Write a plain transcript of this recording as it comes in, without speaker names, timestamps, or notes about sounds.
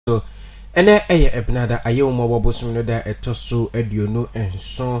ene eye ebnada aye wo bobosom no da etoso aduonu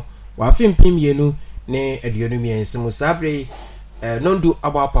enso wa fimpim yenu ne aduonu miense sabre nondu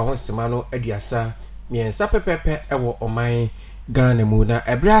abapa ho sema no aduasa miensa pepepe ewo oman Ghana mu na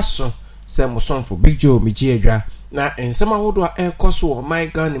ebraso se musonfo Big Joe miji adwa na ensema hodo a ekoso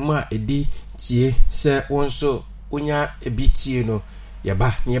oman Ghana mu a edi tie se wonso unya ebitie no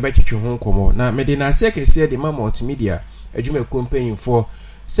yeba ne yeba twetwe ho nkomo na mede na ase kese de ma multimedia adwuma kompanyimfo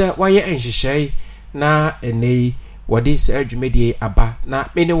se waye enhyehyei na enei wode se adwumedie aba na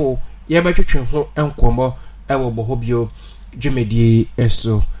mene wo yeba twetwe ho nkomo ewo bohobio dwumedie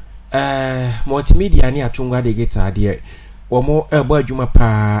eso multimedia ni atungwa de geta de womo ebo adwuma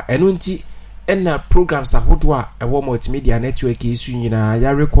pa eno nti enna programs ahodo a ewo multimedia network isu nyina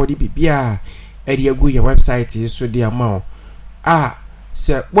ya record bibia edi agu ya website so de amao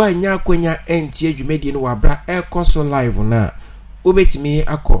se wanya kwanya enti adwumedie no wabra ekoso live na obetimi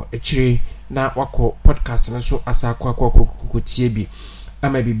akọ ekire na wako podcast no so asakọ akọ bi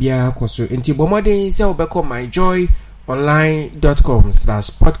ama bibia akoso enti bomodin se obekọ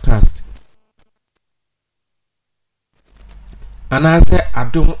myjoyonline.com/podcast anase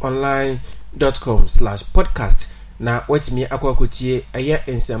adumonline.com/podcast na wetimi akwakotie eye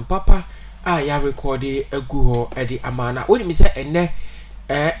ensem papa ya recorde agu ho edi amana woni mi se enne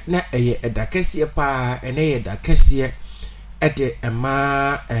na eye edakese pa enne ye dakese ede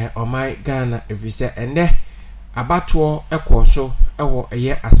ema omai Ghana evise enne abato ekoso ewo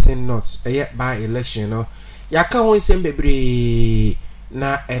eye Assin North eye by election no yaka ho nsem bebre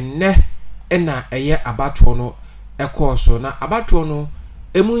na enne na eye abato no ekoso na abato no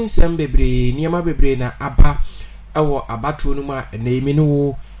emu nsem bebre niema bebre na aba ewo abato no ma na emi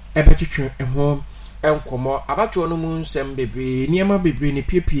no ebetwetwe ho enkomo abato no mu nsem bebre niema bebre ne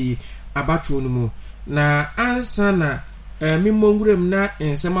piepi abato no mu na ansa na mimongurem na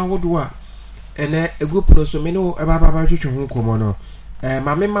ensem ahodo a ene group no so me no eba twetwe ho enkomo no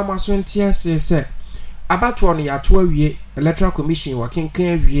ma memma so ntia se abato no yato awie electoral commission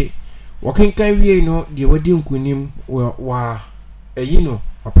wakenkan awie no de wadi nkunim wa no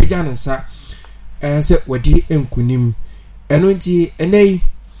opeja nsa se wadi nkunim eno nti enei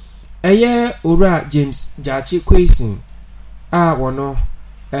eye ora James Gyakye Quayson wono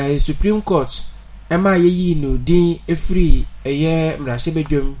Supreme Court ema yeyi no din efri eye mrahye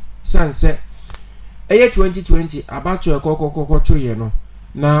bedwam sanse eye 2020 abato ekokokoko troye no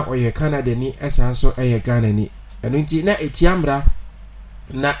na oye Canada ni esanso eye Ghana ni eno nti na etiamra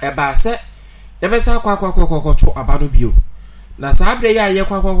na eba se ebesa kwakokoko tro abano bio na sabre ya ye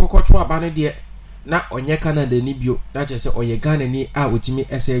kwakokoko tro abano de na onye Canada ni bio na chese oye Ghana ni a otimi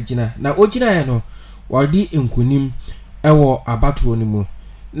ese gina na ogina ye no wadi nkunim ewo abatro ni mu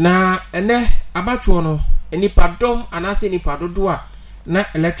na ene abatro no enipa dom anase enipa dodo a na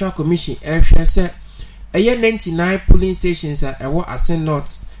electoral commission ehwe se eye 99 polling stations a ewo Assin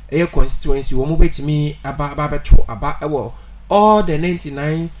North eye constituency wo mo betimi aba betro aba ewo all the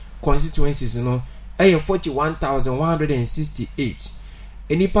 99 constituencies no eye 41,168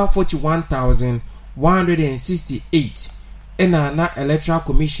 enipa 41,168 ena na electoral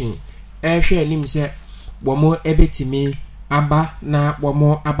commission ehwe anim se bomo ebetimi aba na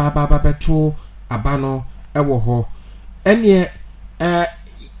bomo aba betro aba no ewo ho ene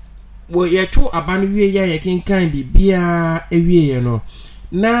wo yeto aba no wie ye kinkan bibia ewie ye no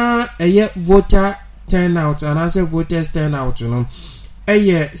na eye voter turnout and as voters turnout no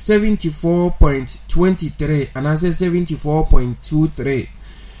eye 74.23 and as 74.23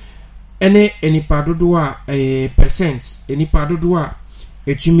 ene enipa dodo a percent enipa dodo a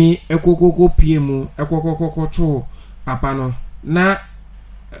etumi ekokoko piemu ekokoko to apano na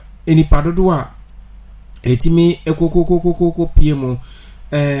enipa dodo a etimi ekokoko piemu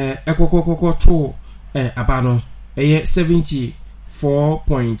ekokoko to apano eye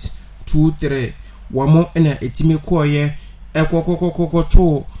 74.23 wamo ena etimi koye ekokoko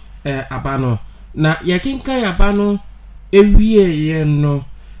to abano na yakinkan abano ewie ye no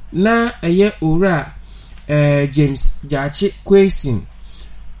na eye ora James Gyakye Quayson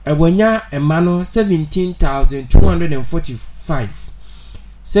ebonya emano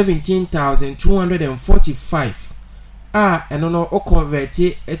 17,245 eno no o convert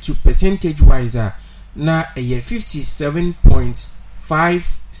it to percentage wise na eye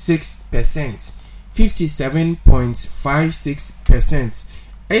 57.56% 57.56%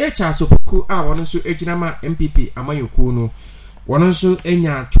 eye chaso poku wono so ejinama MPP amayoku no wono so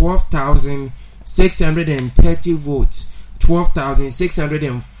enya 12,630 votes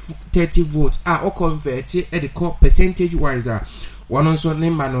 12,630 votes o convert at the percentage wise wono so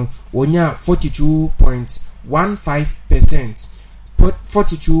nemba no wonya 42.15%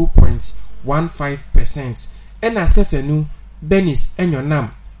 42.15%. Ena sefenu Benis Enyonam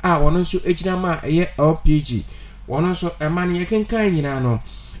a wono nso ejina ma eye LPG wono nso emane yekenkan nyina no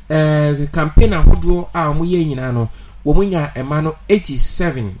campaign ahodo a mo ye nyina no wo munya emano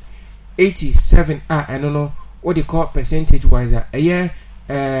 87 a eno no what they call percentage wise eye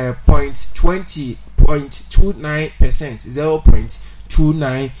 0.29%,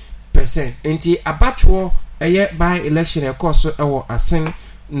 0.29%. Enti abatwo eye by election e course ewo Assin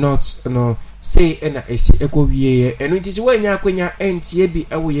North no say na esi ekowie eno nti se wanya akonya entie bi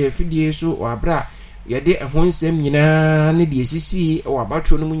ewo ye fidie so wabra yede ehon nsem nyina ne de esisi ewo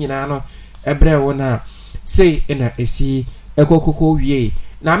abatwo no mu nyina no ebre wo na say na esi ekokoko wie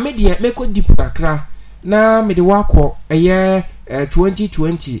na media meko dipu kakra na mede wakọ eye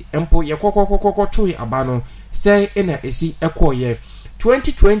 2020 empo yekokokoko to abano say na esi ekoye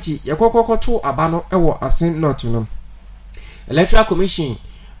 2020 yekokoko to abano ewo Assin North no Electoral Commission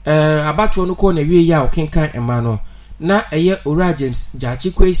abatwo no ko na wie ya okenkan emano na eye Ora James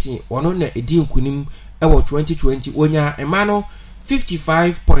Gyakye Quayson wono na edi nkunim ewo 2020 wonya emano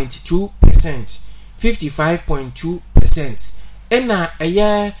 55.2%. Ena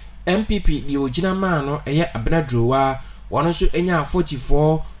eye MPP di ojina ma no eye Abnadrowa wono so enya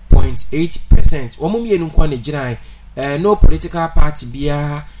 44.8%. Omo mienu kwa ne gina no political party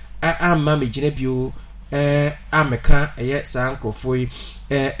bia amma me gina bio ameka eye sankrofoi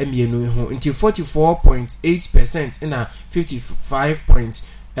emienu ho nti 44.8% ena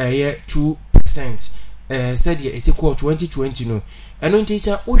 55.2% said ye equal 2020 no eno nti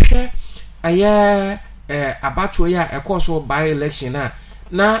sa uhwe eye abatwo ya ekoso by election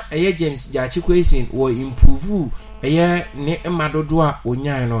na eye James Gyakye Quayson wo improve eye ne emadodo a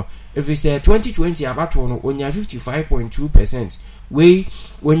onyan no if we say 2020 abatwo no onya 55.2%, we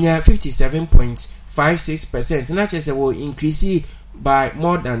onya 57.56%, na chese wo increase by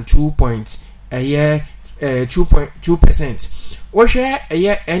more than 2.2%. Wo hwe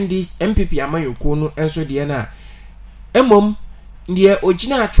eye NDC MPP amayoko no enso de na emom de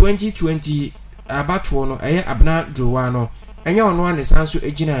ogina 2020 abatwo no eye Abnadrowa no enya ono ane sanso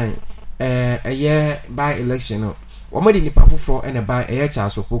egina eye by election no womadi nipa foforo ene by eye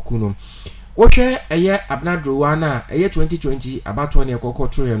chasopoku no wo hwe eye Abnadrowa na eye 2020 abatwo ne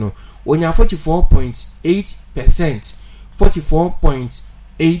ekokoto no onya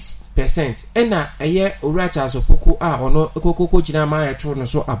 44.8%, ena eye Ora chasopoku a ono ekokoko gina ma ya to no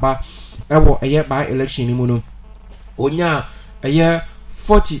so aba ewo eye by election ni mu no onya eye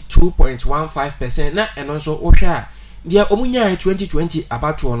 42.15%, na eno so ohwe a dia omunya 2020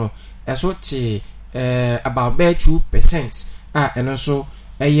 abatwo no eso te about 2% a eno so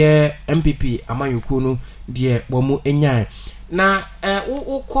eye MPP amayoko no dia bomu enya na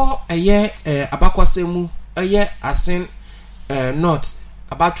ukọ eye abakwasemu eye Assin North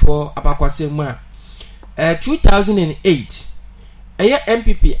abatwo abakwasemu a 2008 eye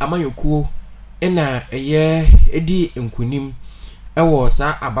MPP amayoko ena eye edi nkunim ewo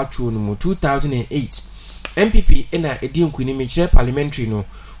sa abatwo no mu 2008 MPP ena edi nkunim kire parliamentary no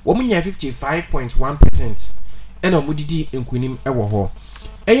womunya 55.1%, ena omudidi nkunim ewo ho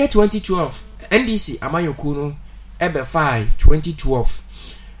eye 2012 NDC amayoko no ebe 2012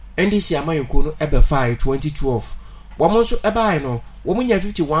 NDC amayoko no ebe 2012 womonso ebe ai no womunya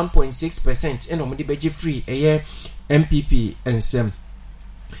 51.6%, ena omudi beje free eye MPP ensem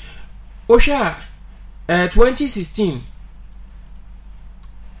ohwa 2016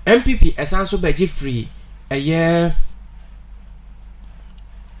 MPP esanso beje free eye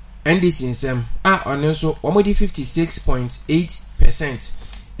NDC nsem ono so omudi 56.8%,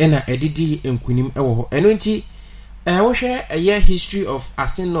 ena edidi nkunim ewo ho eno nti wo hwe eye history of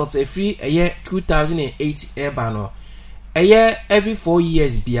Assin North free eye 2008 eba no eye every 4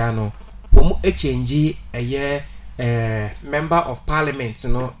 years bia no wo change eye member of parliament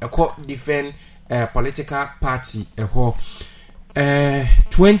no eko different political party eho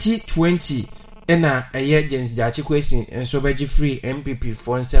 2020 ena eye James Gyakye Quayson enso beji free MPP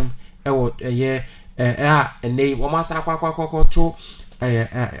for nsem ewo eye enei wo masa kwakwakwakwo to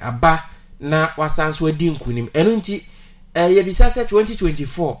aba na wasanso edi nkunim eno nti ye bisa se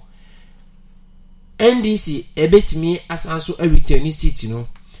 2024 NDC ebetimi asanso return seat no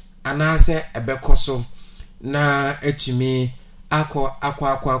anase ebekoso na etumi akwa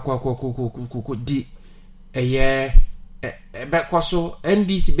di eye ebekoso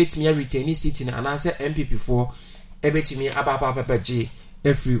NDC betimi return seat na anase MPP for ebetimi ababa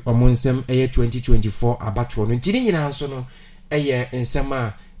every omonsem eye 2024 abatwo no ntini nyina nso no eye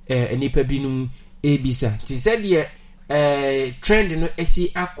nsema enipa binum ebisa ti said ye trend no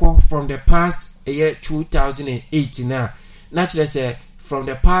esi akọ from the past year 2008 na naturally say from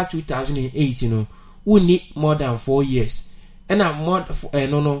the past 2008 we need more than 4 years and more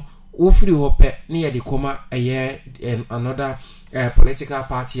no wo free hope near the coma a year another political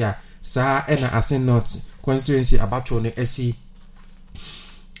party sa and Assin North constituency about to ne esi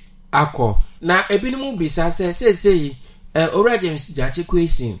akọ na ebinumu bisa say James Gyakye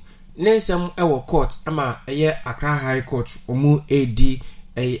Quayson nensem ewo court ama eye Accra High Court omu edi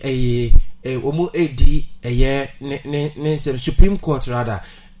omu edi nensem Supreme Court rather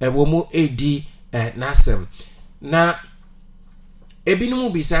omu edi nasem na ebinumu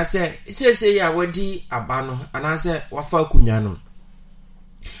bisa say ya wadi abano anase wafa kunya no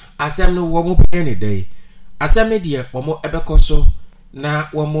asem no wo mo pe ne dey asem ne de wo ebekoso na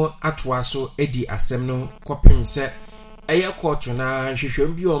wo atoaso edi asem no kopem se eye court na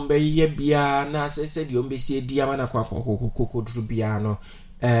hwehwem bi ombe ye bia na se de ombe si edi ama na kwakoko duru bia no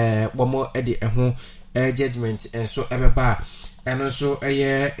wo edi eho judgment enso ebeba eno so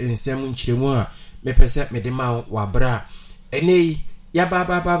eye nsem nchiremu a mepese medema wabra ene ya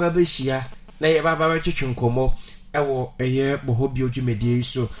baba behia na ye baba twetwe nkomo ewo eye bohobio dwumedie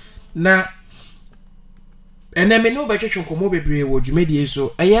so na eneme no ba twetwe nkomo bebre wo dwumedie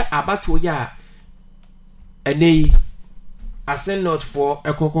so eye abatwo ya ene Assin North for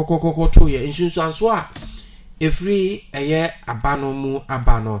ekokokokoko to ye nsunsu anso a efri eye abano mu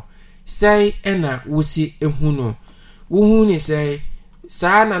abano sei ena wosi ehu no wo hu ni sei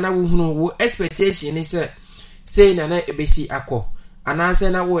saa na wo hu no wo expectation ni sei na ebesi akọ anase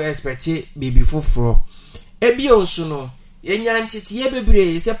na wo expect bibi foforo ebi onso no yenya ntete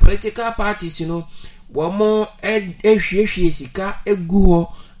bebre se political parties no wo mo ehwiehwie sika egu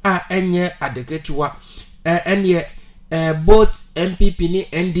ho a enye adeketua enye both MPP ni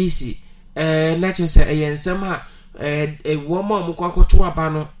NDC na chese eyensem ha wo mo amukwakoto aba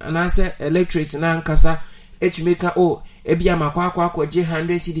no anase electorate na nkasa etumeka ebia makwa je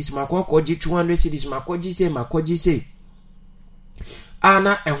 100 cedis makwa je 200 cedis makwa se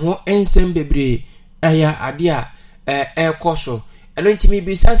ana eho ensem bebre aya ade a ekoso eno ntimi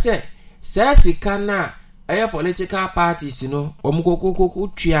bisa se sika na aya political parties no omukokoko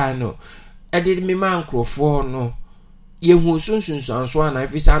tua no edid me man krofo no yehu sunsunsu anso ana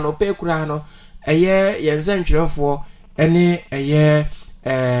ifisa no pe kura no eye yensentwerefo ene eye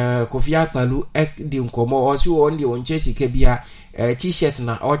Kofi Akpalu di nkomo o si wo ndi onche sika bia t-shirt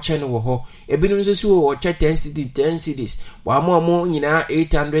na o che no wo ho ebinum so si wo che 10 cedis wa mo nyina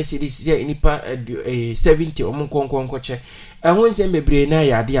 800 cedis ye nipa 70 o mo konkonko che ehun nsem bebre na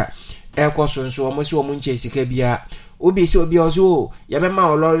yade a ekosonso o mo si wo mo nche sika bia obi si obi o so ya be ma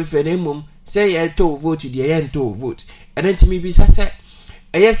o lorry fe na mum say ye to vote de ye nto vote enentimi bi sase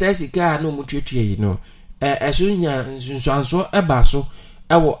eye se sika na mo twetwe yi no esunya nsunso eba so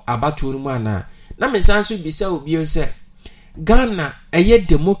ewo abatuo mu ana na mesanso bi se obi o se Ghana eye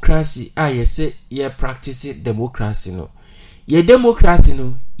democracy a yese ye practice democracy no ye democracy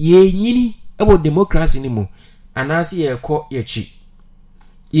no ye nyini ewo democracy ni mu anasi ye ko ye chi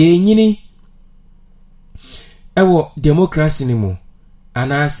ye nyini ewo democracy ni mu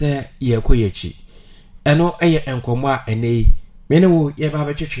anase ye ko ye chi eno eye enkomo a enei mene wo ye ba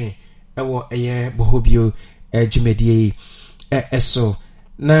betwetwe ewo eye bohobio dwumedie eso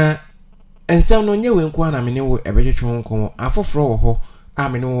na ensem no nyewe nko na mene wo ebetwetwe nkomo afoforo wo ho a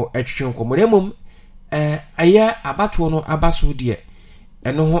mene wo etwetwe nkomo remom aya abato no abaso de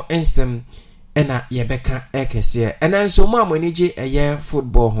eno ho ensem ena yebeka ekese ena nso mo amonije eye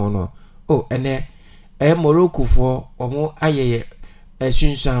football ho no ene Morocco for omo ayeye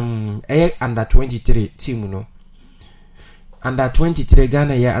sunsham under 23 team no under 23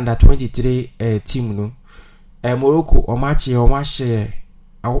 Ghana ye under 23 team no Morocco omache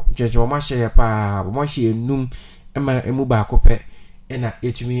jeje omache pa omache enum ema emu ba kope ena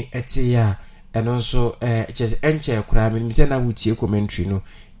etumi ete ya eno nso chese enche kura me se na wutie commentary no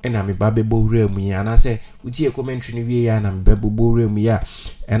ena me ba bebo wura mu ya na se wutie commentary no wie ya na me bebo wura mu ya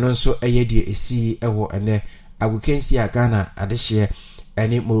eno nso eye de esi ewo ene agukensi ya Ghana adehye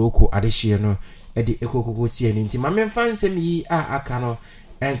ene Morocco adehye no edi ekokoko si eni nti ma me fansem yi aka no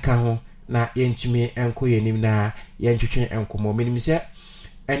enka ho na yentumi enko yenim na yentwetwe enkomo menim se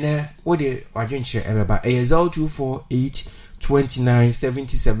ene wode wadwenche ebeba 0248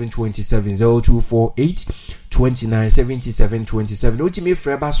 2977 27 0248 2977 ultimate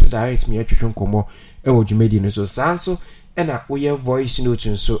freba so direct me atwetwe nkomo ewo dwumedi no so sanso ena woye voice note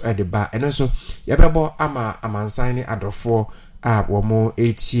nso edeba eno so yebebo ama amansan ni adofo a womo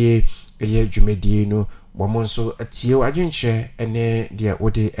etie eye dwumedi no womo nso atie wadwenche ene de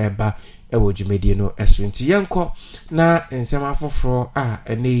wode eba ewo dwumedi no eso nti yenko na nsema foforo a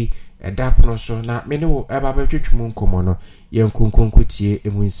ene edapono so na me ne wo eba betwetwemu nkomo no yenkonkonkutie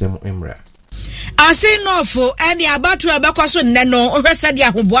emu nsem emra Assin North and abatu abakoso neno ohwese de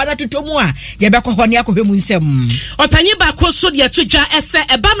ahoboa na totomu a ye bekọ ho ne akohwemu nsem opanyi ba koso de atodwa ese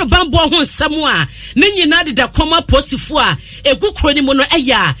eba no bambo ho nsem a ne nyina de da koma postifo a egu kro ni mu no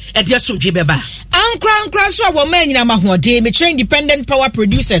eya e de asomdwe beba ankra so wo ma nyina mahode me train independent power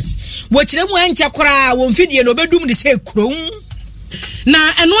producers wo kire mu enche kora wo mfidie no bedum de se krom na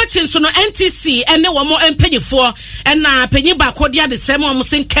eno chinso no NTC ene wo mo empanyifo na panyi ba ko de adesem wo mo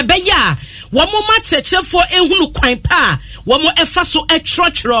sen kebeya wo mo matchechefo ehunu kwan pa wo mo efa so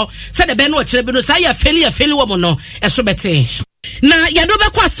etrotro se de be no kire be no sa ya feli wo mo no eso bete na yado be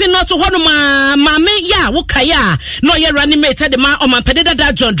kwa Assin North ho no maame ya wo kaya no ye running mate de ma o mampede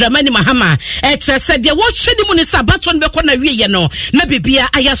dada John Dramani Mahama kire se de wo hwedi mu ni sabaton be ko na wiye no na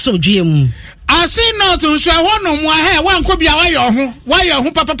bibia ayasomdwe mu Assin North nso ho no mo ha wanko bia wayɛ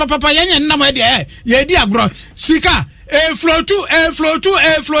ho papa yenye nnam de ye di agro sika flotu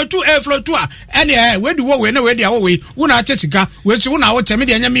ene we di wo we na we di awo we una ache sika we si una wo temi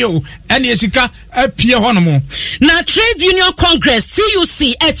de nyame o ene sika apie ho no mo na Trade Union Congress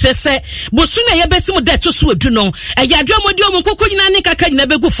TUC HSE bosu na ye besi mu deto so edu no yadwo modi o mu kokko nyina ne kaka nyina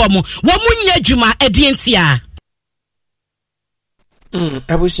begu fam wo mu nya adwuma edientia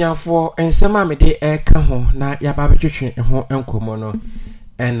abusiafo ensema mede eka ho na yaba betwetwe ho enkomo no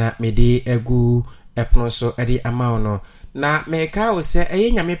ena mede egu epono so edi amawo no na meka wo se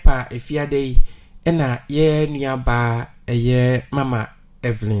eye nyame pa efiade yi ena ye nuaba eye mama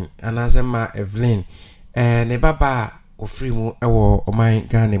Evelyn anazema Evelyn ne baba ofri mu ewo oman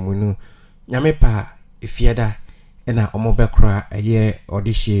Ghana mu no nyame pa efiada ena omobekra eye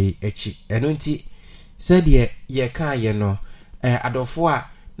odihye echi eno nti se de ye ka ye no adofo a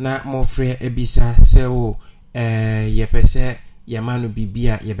na mofre ebisa se o yepese yemanu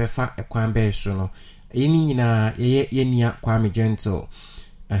bibia yebefa ekwan be so no yeni nyina ye nia Kwame Gentle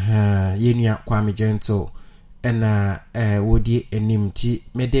ye nia Kwame Gentle na wodi enimti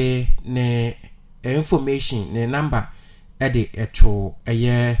mede ne information ne number ede eto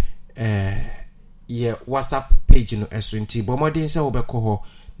ye WhatsApp page no eso nti bomodin se wo bekọ ho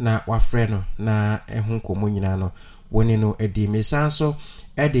na wafre no na ehun komo nyina no woni no edi mesanso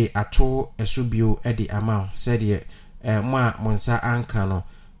ede ato esubio ede ama said mo a monsa anka no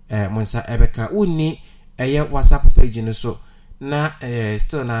monsa ebeka woni WhatsApp page no so na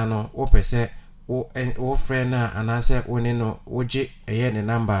still na no wo pese wo friend na anase woni no woje ne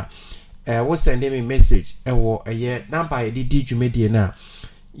number wo send me message wo number ye di dwumedie na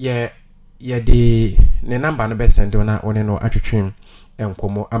ye de ne number no be send na woni no atwetwem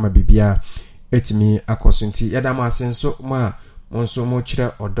enkomo ama bibia etimi akosonti yadama asenso ma monso mo kire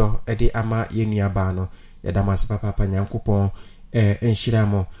odo ede ama yenuaba no yadama se papa nyankopon enhira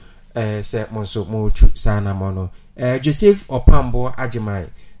mo se monso mo chu sana mo no Joseph Opambo Ajimai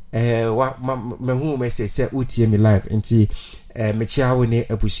wa mehu message se utie mi live nti mechia wo ne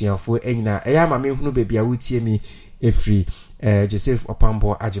abusuafo enyina ma me hunu bebia utie mi efri Joseph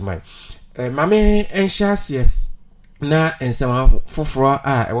Opambo Ajimai mame enhyasie na ensema foforo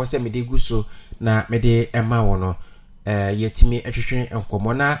a ewo se mede guso na mede ema wo no yetimi atwetwe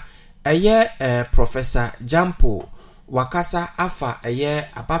enkomo na Professor Jampo wakasa afa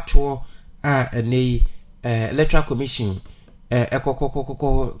abato a nei electoral commission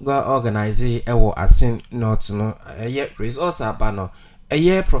ekokokoko organize ewo Assin North no results aba no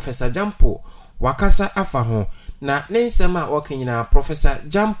Professor Jampo wakasa afa ho na nensema wakanyina Professor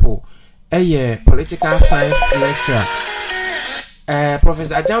Jampo political science lecturer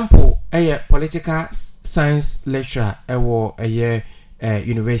Professor Jampo political science lecturer ewo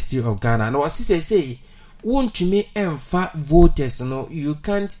University of Ghana. No say won't me emfa voters no, you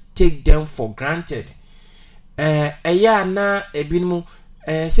can't take them for granted. Na ebinmu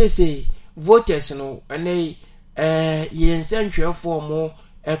say voters no ane yen sentwe for mo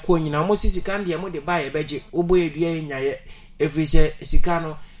ekwo nyina mo sisika ndie mo de ba beje obo edua nyaye every sika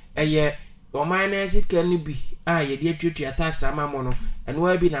no o minus can be ye de tutu tax amamo no eno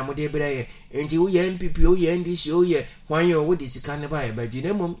abi na mo de breye enti wo ye MPP o ye NDC o ye hwan ye wo de sika ne ba beje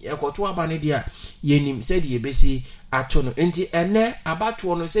na mom ekoto aba ne dia yenim said ye besi ato no enti ene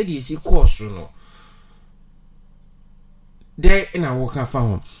abato no said ye si course no de na wo ka fa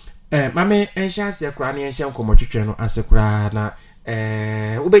ho mame enhya se kra ne enhya nkomotwetwe no asekra na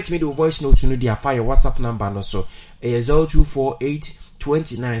ubetimi do voice note no dia fire WhatsApp number no so 0248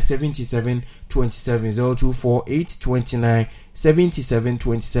 29 77 27 0248 29 77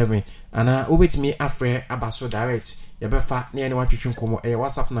 27 ana ubetimi afre abaso direct yebefa na ene watwetwe nkomo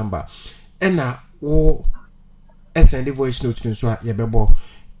WhatsApp number ena wo send voice note nso a yebebo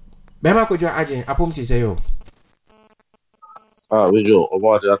Bema ko jo agent apom ti say yo. We do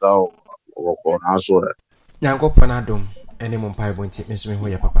about that on also. Nyankopon adom ene mo mpa bonti me so me ho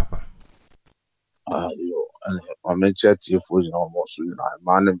ye papa. Yo, and I mentioned you for almost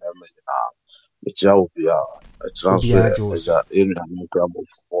man and me chawo bia a transfer eja enu na grab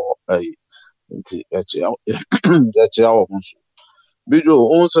for nti chawo hunso bijo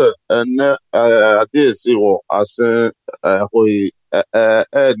onse ene adesi wo ase hoi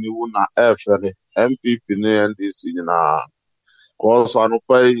ni wona efere MPP ne NDC na ko so anu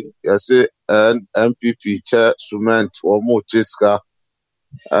pai yase MPP che cement wo mo chiska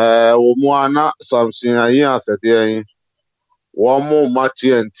wo mo ana something ayi asede one more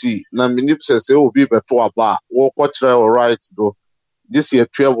TNT. Na minipse obi beto aba. Wo kwatre all right do. This year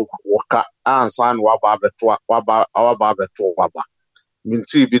 12 waka ansan waba beto waba beto waba.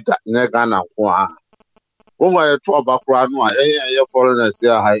 Minti bi da nega na ko a. Wo ma yeto aba kra no a ye foreigners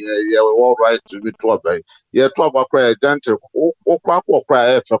here ha ye all right to be to aba. Ye to aba kra gentle wo kra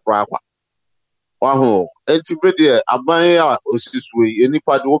e fe kra kwa. Wa ho enti be de aban a osisuwe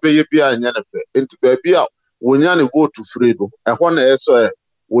enipa de wo be ye bia nya ne fe. Enti ba bia wonya ne vote free do ehọ na eso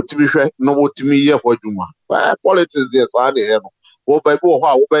wotimi hwe no wotimi ye hwadwuma politics dey sa de he no wo ba bi wo ho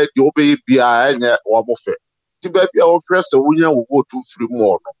a wo ba di wo be bia enye wo mo fe ti ba bia wo hwe se wonya wo vote free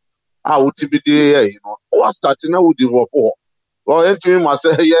mo no a wotimi de ye no wo start na wo develop ho wo entimi ma se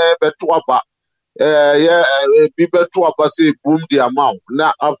ye beto aba bi beto aba se boom the amount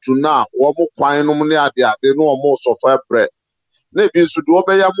na up to now wo mo kwan no ne ade no wo mo so fa bre na bi nso do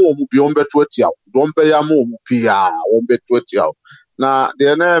obeya mo mu bi on beto atia do obeya mo mu pia on beto atia na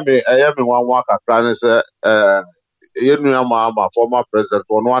de na me me wanwa kakra ne se yenu ama former president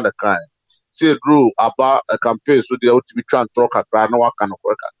ono an kan say drew about a campaign so they to be trying to talk kakra na waka no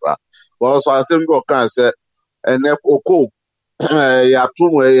kakra well so asem go kan say ene oko ya tu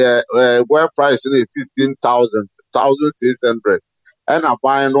mo where price is 16,600 and a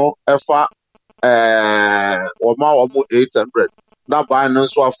buy no efa Oma 800. Now buy no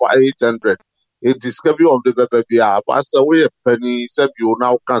so for 800. A discovery of the baby, but so we a penny, said you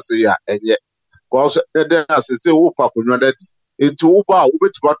now can say, and yet, because then as I say, who papa, into Uber,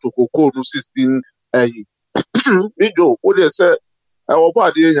 which about to go 16 video, what they say, our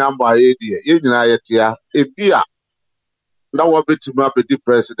body in Yamba, a beer. Now what bet to map the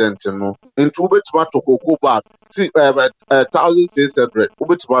president, no, into which matter go back, see, 1,600,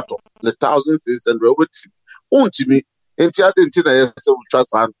 which matter, the 1,600, which won't me, and the other thing I so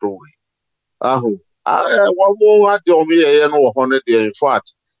trust and throw. One more at the me and 100 day, in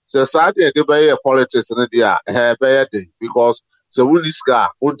fact, society, they buy a politics in the air, bad day, because the winning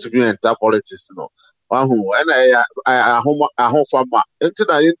scar won't be enter politics, no. And I home farmer, and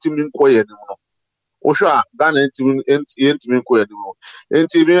I intimate quiet. Osha Ghana ntimi ko animo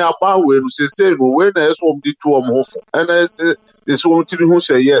ntimi aba we no sese no we na eso mdi to omhofo and ese this one timi hu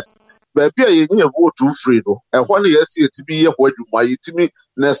say yes ba bia ye nya vote free no e ho na yes yetimi ye hwadwuma yetimi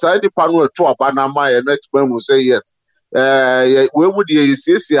na side pano to aba na ma ye na timi mu say yes we mu de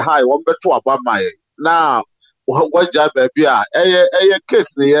yesiesie high won beto aba ma ye na waja ba bia eye cake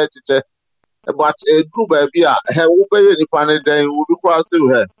ne ye tete but e group ba bia he wo be ye nipa ne dan wo bi kwa say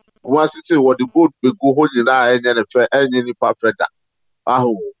we once you say what the boat be go hold you now any perfect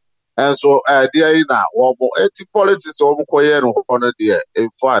and so there now one more politics or on there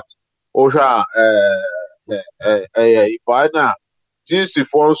in fact osha if I now since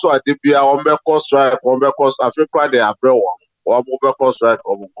if also at the bia on be cost strike on be cost Africa they are brew one more cost strike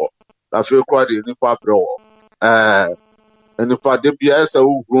on Africa they nipa brew and if I the bia say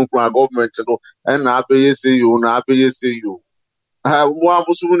who government no and na be say you one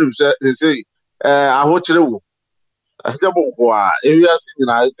musumu say ahokyere wo ajabo ko a area sin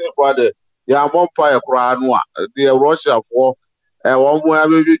na say for the ya monpa ekra no a the Russia for one mo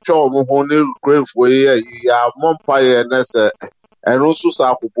abebi twa mo ho ne Ukraine for ya monpa ye na say and also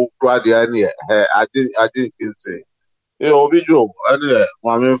sa akoko kra de ani I didn't say obi jo ani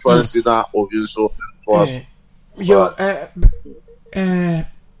ma me fancy na obi so for yo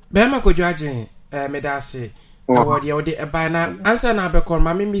bema ko judge me da say award ya ode eba na answer na be kon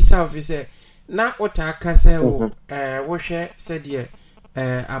ma me myself say na ota ka say wo hwe say de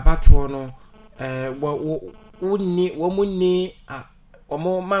abato no wonni wo munni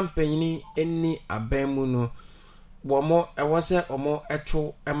omo mampanyini enni abamu no wo mo ewo se omo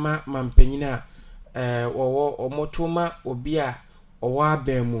eto ema mampanyini wo omo toma obi a owo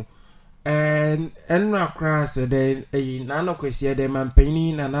abamu enra cross de na no kwesi de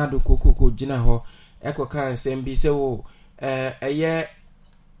mampanyini na na do kokoko gina ho ekoka nsem bi se wo eye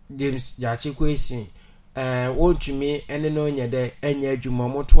Gyakye Quayson wontumi ene no nya de enya adwuma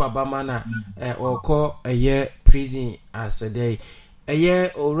moto abama na okọ prison asede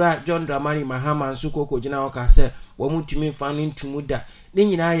owura John Dramani Mahama nso koko gina oka se wo mutumi fa no ntumu da ne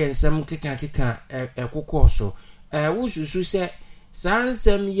nyina ye nsem keka ekokọ so wususu se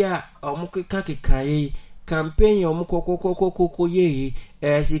sansem ya omukeka yi campaign omukokokokoko ye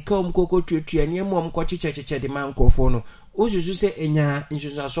sika omukoko tuatua ne mu omukọ chicheche de man krofo no wususu se enya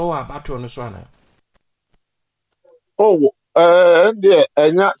nsusu so wa batro no so ana Dear,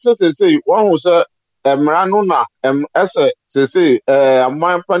 enya say one who say emrano na say a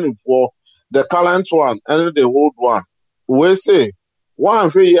man penny for the current one and the old one. We say one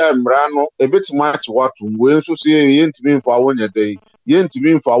for ya emrano a bit much what we so say yent mean for 1 day, yent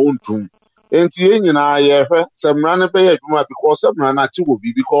mean for 1 2. And yen I some run pay because some run will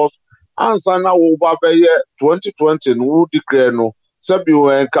be because answer now over 2020 no declare no. Sabi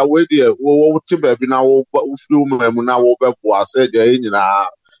we nka we de wo ti ba bi na wo fiu mu na wo bebo ase je nyina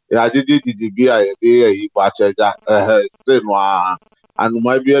ya didi bi a de yi pa cheja stay no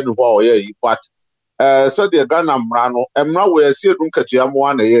anuma bi enu ho ye yi pat so de Ghana mra no emra we ase edun katua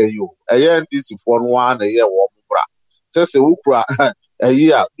mo na ye yi o eye ndisi fo no na ye wo mbra se wukura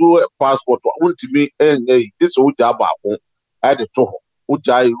eyi a do passport wontimi enye yi this wo ja ba ko e de to ho wo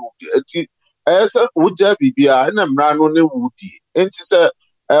ja yi ru ese wuja bibia na mra no ne wudi enti se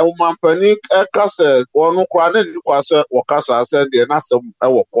umampani kase wonu kwa ne kwase wakasa se de na sem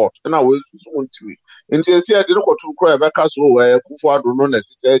wo court na we susu ntimi enti esi ade no kotu kro e be kase we kufu ado no na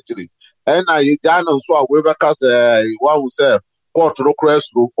sise akiri na ye ja na nso a we be kase wa hu se court no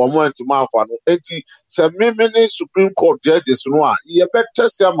kresro omo enti ma afa no enti se mini Supreme Court judges no a ye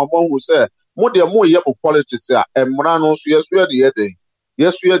betese amamo hu se mo de mo ye politics a emra no so yesu ye de ye de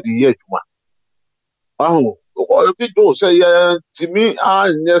yesu ye de ye adwuma if it do say Timmy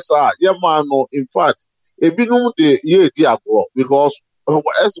yes sir man no in fact ebinum de ye di agro because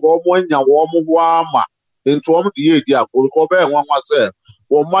as wo mo nya wo mo wa ma into wo de ye di agro ko be nwa say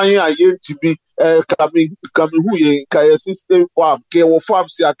wo man a ye ntimi kami hu ye ka ye system farm ke wo farm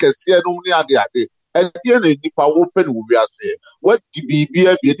si akese no ni ade and the nipa wo pen wo bi ase what di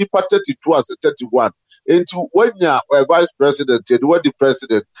bibia bi nipa 32 as 31 into when ya vice president and what the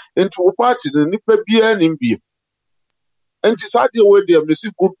president into party the nipa bia nimbi enti sadi we dey miss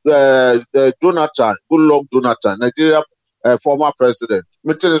good Jonathan good luck Jonathan Nigeria former president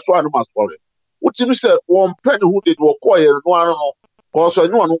metel so anu masore utimi say one pen who did wo call here no anu no cause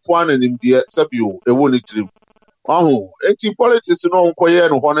anyu anu kwa na nimdi sabio ewo ni trim enti politics no nko here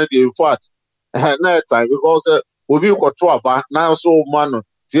no ho na dey in fact na time because obi ko to aba na so man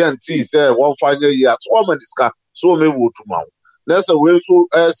TNT say one final year so man discuss so me wo to ma na say we so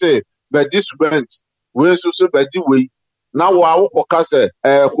say but this went we so but the way na wa wo koka se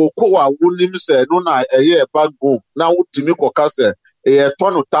koko wa wunim se no na eye backbone na wutimi koka se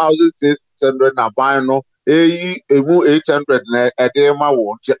ton 1600 na ban no emu 800 na ede ma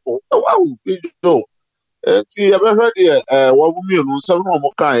wo wa do ti ye be hwede wa wumi no nsem no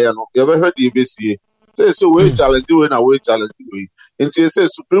mo kan ye no ye be hwede besie say we challenge we na we challenge we nti say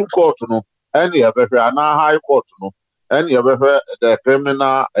Supreme Court no any ye be hwe na High Court no any ye be hwe the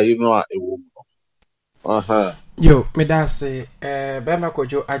criminal no a ewo no yo medase bema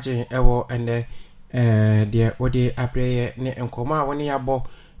kojo agin ewo ene de odi abreye ne nkoma a woni yabo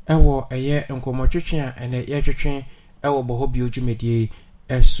ewo eye nkoma twetwe a ene ye twetwe ewo bo hobi odwumedie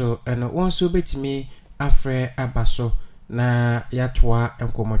eso eno wonso betimi afre abaso na yatoa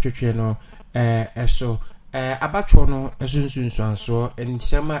nkoma twetwe no eso abatwo no esunsunsuanso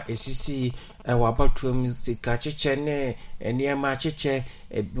entisema esisi ewo abatwo musika cheche ne eniema cheche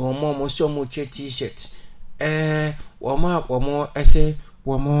omo so mo che t-shirt womo ese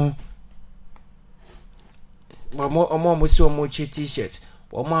womo si womo chi t-shirt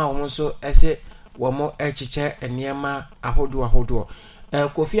womo so ese womo echiche eniema ahodo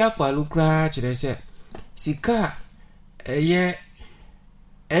Kofi Akpalu kra kire se sika ye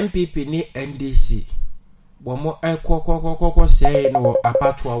MPP ni NDC womo kokokoko se no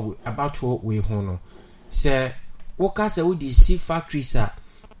abatwa we hu no se woka se wodi si factories a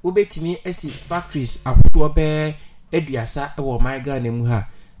ubetimi esi factories ahodo be eduasa e wo my Ghana mu ha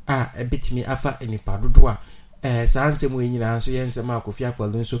ebetimi afa enipa dodo a sansem enyina so yensem Kofi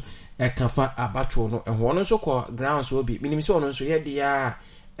Akpalu nso kafa abatwo no ehwo no so ko ground so obi minim se ono nso ye de ya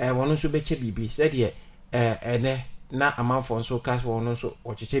wono nso beche bibi se de ene na amanfo nso kas wono nso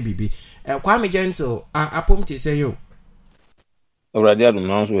ocheche bibi Kwame Gentle apom ti se yo Awurade adom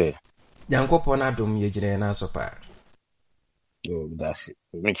na nso e Yankopon adom ye gire na so pa that's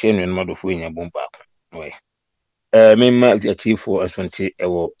me chenu no do fu nya bomba we memma achiefo asonte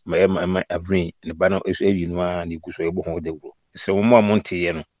ewo ma avrin ne ba no eso ewi no a ne guso ebo ho dawro sɛ mo a monte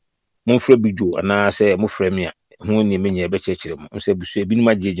ye no monfrɛ bijo ana sɛ mofrɛ me a ho ne menye be kyerɛkyerɛ mo sɛ buso ebi no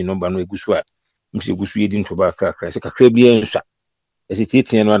magyeje no ba no eguso a mse guso yedi ntoba kakra sɛ kakra bi enswa ɛsɛ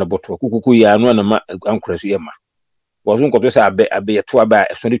tietia no na bɔtɔ kukuku ya no na ma ankora so ye ma wɔso nkɔtɔ sɛ abe yeto aba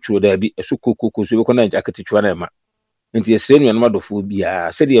eso de twuro da bi eso kokoko so be kɔ na akete twura na ma nti esre no na madɔfo bia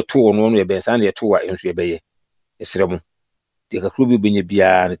sɛ de yeto no ye ben san de yeto a enso ye bɛyɛ esre mo de kakro bi benye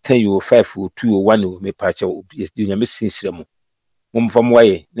bia 10 o 5 o 2 o 1 o me pa cha obi nyame sinsire mo momfa mo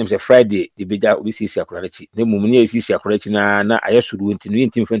waye nem sɛ Friday de beja obi sisi akora chi ne mum ne sisi akora chi na ayesuru nti no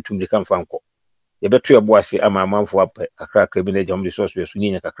yintim fantum de kan fa nkɔ ye beto ye bo ase ama amanfo apɛ kakra kakra bi na jam de source so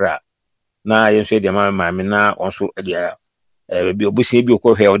nya kakra na yenso de ama maame na onso de bi obusie bi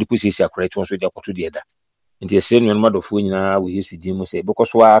okɔ hwɛ ɔde kusisi akora chi onso de akoto de da nti esre no madɔfo nyina wo Yesu din mu sɛ bɛkɔ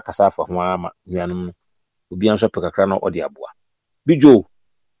so akasa afa ho ama nuanom obi anso pɛ kakra na ɔde aboa bijo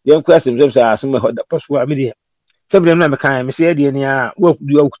yen kwa asem sɛ asem ho da paso a me de sebrem na me kan me se de ni a wo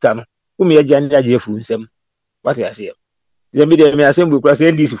akuta no wo me agya ne agye afu nsem what you say ze me de me asem bu kwa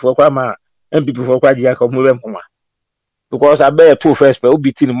se ndisi fo kwa ma MPP fo kwa agya ka mo be mpoma because I bear two first but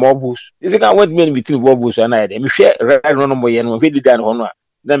obi tin mobus is it want me be tin mobus na de me hwe right no mo ye no hwe di dan ho no a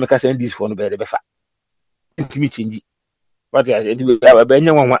na me ka se ndisi fo no be de be fa ntimi chinji what you say ntimi ba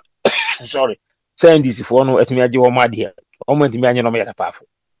nya nwanwa sorry se ndisi fo no atimi agye wo ma de o mo ntimi anya no me ya tapafo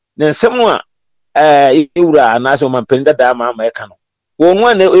na nsem no a ewura na so man penda da ma eka no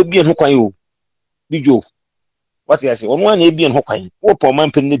wonu na ebien ho kwan o bijo what you say wonu na ebien ho kwan wo po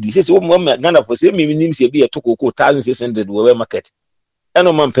man penda di say wo man Ghana for say me nim say bi etokoko 1600 we market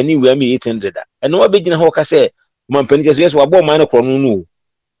eno man pani we am 800 da eno wa begina ho ka say man pani say yes wa bo man kro no no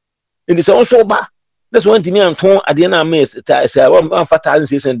ndi say so ba that's one thing anton ade na ma say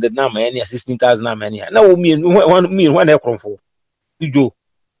 1600 na ma ya 16000 na ma ya na wo mi one na ekronfo bijo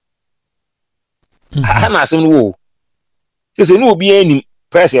ana asem no wo se no obi anim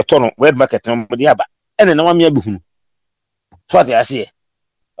price e to no word market no de aba ene na wame abehunu so ate ase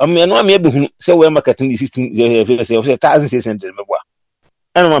ame no wame abehunu se word market no 1600 meboa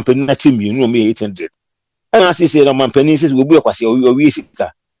ene man pani na chimbi no me 800 ene ase se no man pani se obi akwase owi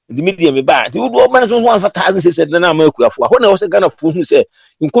sika the media me ba the wo man so 1600 na ma akuafo ho na wo se Ghana fo hu se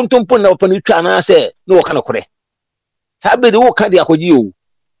nkontompo na pani twa na se no wo ka na kore sa be de wo ka de akoji o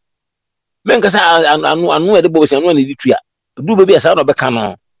men kasa anu e de bo se anu na di tua du be asa no be ka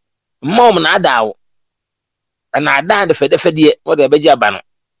no mom na adawo na ada de fede de wo de be ji aba no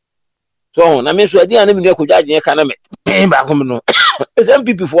so na me so adi ana me ne kodwaje ka na me ba ko no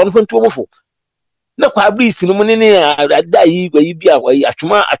MPP fo no fantu obofo na kwa brist no ne ada yi bia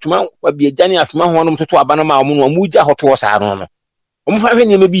atwuma wa bia jani atwuma ho no mtoto aba no ma mo no mu gya hoto sa no o mu fa hwe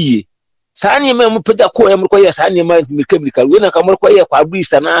ne ma biye saa ne ma mu peda ko em ko ye saa ne ma mekablikal we na ka mo ko ye kwa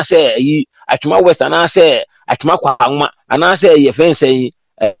brist na se yi atwuma west na se atwuma kwa anwa ana se ye fence yi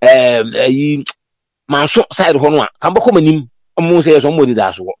manso side ho no a ka mbako manim mu se so mo di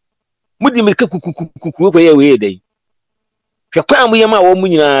da so mu di me kukukuku ko ye we dai hwe kwa mu ye ma wo mu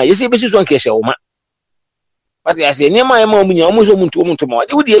nyina ye se be si so nke hye wo ma pati ase ne ma ye ma mu nyina wo mu so mu nto ma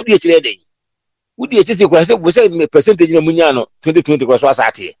wo di kire dai wo di kire kura se bo se percentage na mu nya no 2020 ko so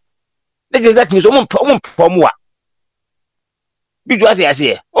asate that means mu wa bijo ate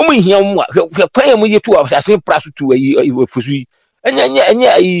ase o mu hia mu hwe kwa mu ye tu ase praso tu ayi fusu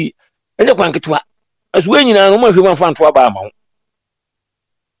enya ayi enya kwan ketwa aso enyina no mu hwe man fa nto aba ama ho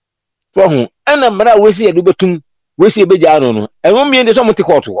so ho ana mara wesi edu betum wesi ebeja no enwo mie de so mu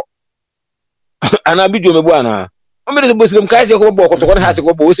tikọtụ ho ana bijo mebu ana o mere bo sirim kai se ko bo ko ha se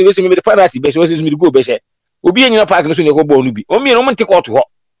ko bo wesi me de parati be wesi me de go be she obi enyina park no so ne ko bo no bi o mie no mu tikọtụ ho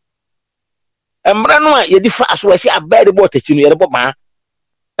emra no a ye di fa so wesi abede bo tachi no ye bo ma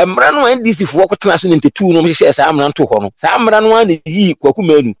emra no a ndisi fo ko tena so ne ntetu no hye sa amra nto ho no sa amra no a ne yi kwaku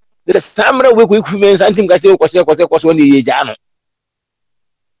manu de sa amra we ko iku men santim ka che ko so ne ye ja no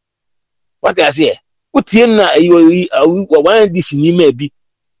what I say utie na wa ndisi ni ma bi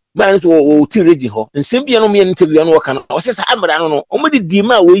man so o ti reji ho nsem bia no me interview no waka no o se sa amra no o mo di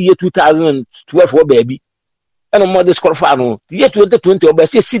ma we ye 2012 wo ba bi ana mo disqualify no ye 2020 o ba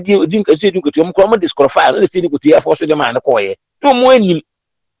se sidi din ka se din ko to mo ko mo disqualify no se ni ko to ya force de man ko ye no mo anim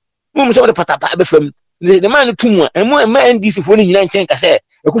mo so de patapa be fam de man tumu a mo ma NDC fo ni nyina nchen ka se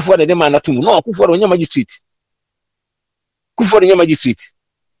ekufo de man na tumu no ekufo de nya magistrate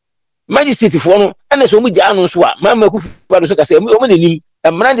magistrate fo no ana so mu ja no so a ma ekufo de so ka se o mo nanim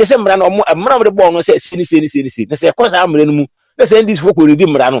emra de se mra no emra de bo no se sini na se ko sa amra no mu na se NDC fo ko redi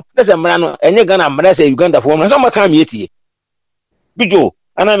mra no na se mra no enye Ghana mra se Uganda fo no so ma ka me etie bijo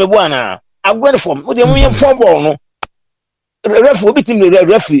ana me bo ana agwen fo mo de mo ye fo bo no referee obi team the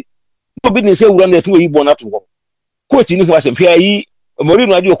referee obi ne say wura na to yi bɔ na to coach ni ho asem hwɛ yi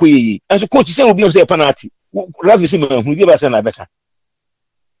Morino adi okoyi and so coach say obi on say penalty referee say man hu bi ba say na beka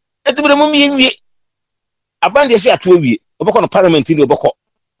etibere mo mi nwie abande say ato awie obekɔ no parliament ni obekɔ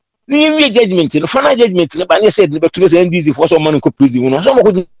ni nwie judgment no final judgment no ba ne say be to say NDC for so man ko prison no so mo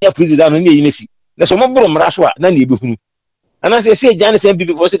ko ya prison down ni yi nesi na so mo boro mra so a na na ebehunu ana say Jan say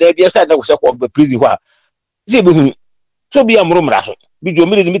people for say there be side na go say ko prison ho a say ebehunu so bi amro mra so bi jo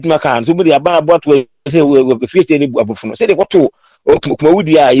mi de mitima kan so bi de aba about we say we fiete ni abufuno say de ko to kuma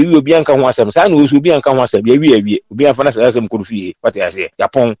wudi a yewi obi anka ho asem sa na osu obi anka ho asem yewi obi anfa na asem ko fie pate ase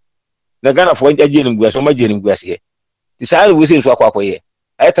yapon na Ghana fo agye nim guase o ma gye nim guase ti sa na we say so akwakoye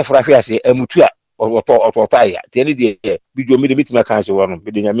ayeta frafi ase amutu a oto aya ti ni de bi jo mi de mitima kan so wono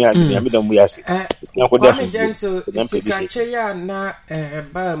bi de nyame da mu yase nko da so gentle sikache ya na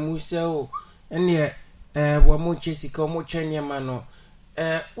ba mu se o ene wo mo chesika mo chanye ma no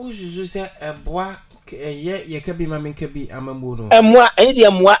uzuzu se boa ye ka bi ma men ka bi amambo no emwa eni de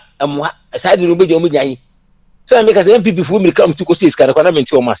emwa aside no bejo omugyan so me ka say MPP fu mi kam tu ko sis kana na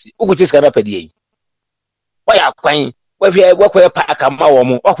menti o masi ugo sis kana pedi yi wa ya kwan wa fi wa ko pa aka ma wo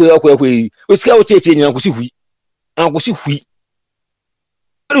mo wa ko o sika o cheche ni an ko si hui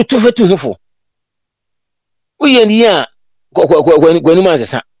ru to fetu hofo o ye ni ya ko ni ma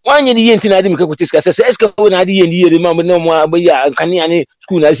sesa wanye ni yenti na adi mika ko sis ka sesa eska wo na adi ye ni ye ma mo mo ya kan ya ni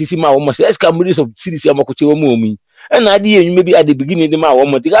school na sisi ma wo mo eska mo so series ya makoche wo mo mi na adi ye nyume bi at the beginning de ma wo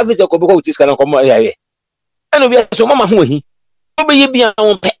mo ti ka fe se ko be ko sis kana ko mo ya ye eno bi so mama ho hi obe ye bia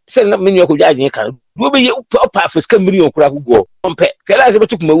won pe se na menu ko jaje kan obe ye opa fiska million kura gugo won pe kala se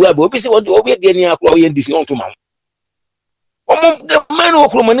betukuma wu aba obi se obi de ni akura ye ndisi on to ma omo man wo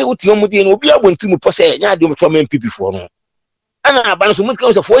kuro mane uti omo de no obi abonti mu pose nya de mo to MPP fo no ana aban so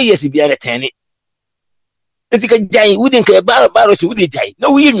mutka so 4 years bia na tani etika jai wudin ka baro so wudi jai na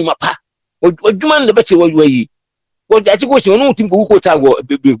wuyi nyuma pa odwuma ne bete wayi wo jaji ko so no timko ko ta wo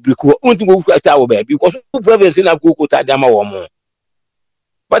beko on timko ko ta wo ba because province na ko ta dama wo mo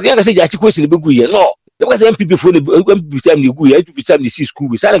but yan ka se jaji ko si ne begu ye no de ka se MPP fo ne MPP sam ne gu ye MPP sam ne si school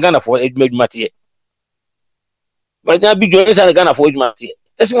bi sa Ghana for edwuma tie but na bi jo sa Ghana for edwuma tie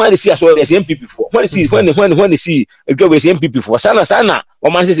esi wan si aso ye MPP fo wan si when si edwa we MPP fo sana o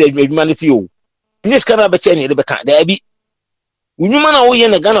man se edwuma ne tie o ni skana be che ne de be ka da bi unyuma na wo ye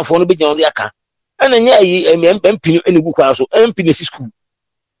na Ghana fo no be jan aka ana nya yi MP ene gu kwa so MP ne si school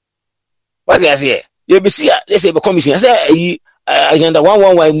what ya say ye be si a let's say be commission say yi agenda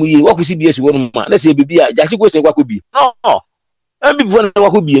 111 mu yi wo ku CBS wo no ma let's say be bia jaji ko se kwa ko bi no MP fo na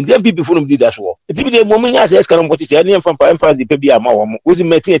kwa ko bi nti MP fo no bi da so enti bi de mo nya say skana mo tete ne emfa de pe bia ma wo mo wo si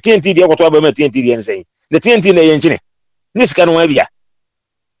meti TNT de ko to ba ma TNT de ne say the TNT na ye nchine ni skana wa bia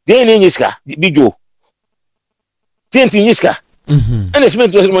de ne nyiska bijo TNT nyiska ene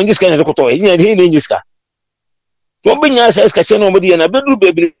cement to mo nyiska ne ko to nya de ne nyiska to be nya sa ska cheno mo de na bedu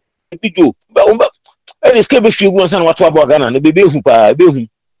bebre bijo ba ene ska be hwegu ansa na wato abo Ghana na bebe hu pa be hu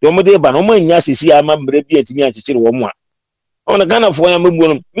to mo de ba no mo nya sisi ama mbre bi atimi akikire wo mo a ona Ghana fo ya mamu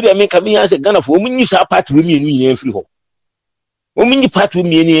no bi de me ka me nya se Ghana fo mo nyi sa party we mienu nya mfiri ho o mo nyi party we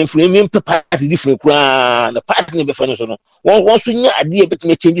mienu nya mfiri me party different kura na party ne be fa no so no won so nya ade e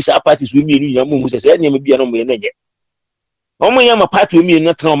betime change sa parties we mienu nya mo se nya me bia no mo ye na nye omo ya ma party we mienu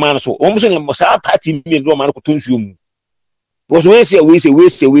na tena o man so omo so nya sa party mienu o man ko tonsuo mu because we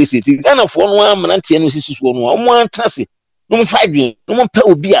say ti Ghana fo no amante no sisi so no omo antrase no mo fadwen no mo pa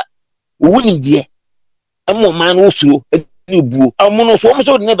obi a owunim de amo man no suro ni buo amo no so omo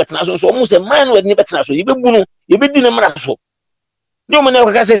so ne betena so omo se man no ne betena so yebebu no yebedi ne mra so ni omo na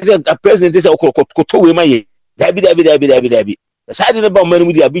ka say president say ko to we ma ye dabi sa de ne ba man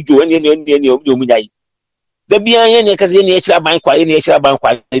mu di abijo ene omo nyai da bia ye ne ka say ne ekira ban kwa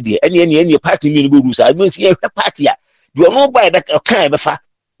de ene party mi no be ru sa bi si e party a do no buy that kan be fa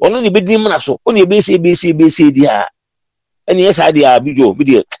ono ne be di mna so ono be se di a ene yes ade a bijo bi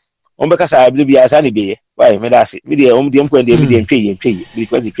de on be ka sa bi bia sa ne be ye why me da se bi de on de mpo de bi de ntwe bi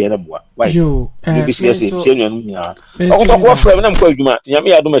kwa di na boa why bi se se no nya o ko frame na mko adwuma nya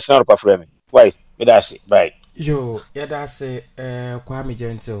me ya do machine ro pa frame why me da se bye yo ya da se kwa me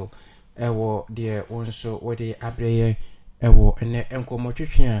gentle ewo de wonso wo de abreye ewo ene enkomo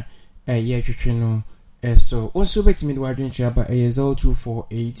twetwe a ye twetwe no so also betimi de wadwen chaba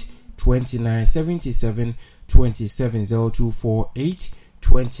 0248 29 77 27 0248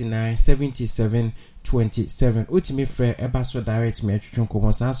 29 77 27 utimi frɛ eba so direct me twetwe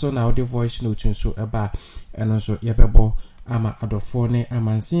komo so na audio voice note nso eba eno so yebebo ama adofo ne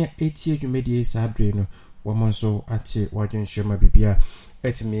amanse etie dwumedie sabre no womo nso ate wadwen chama bibia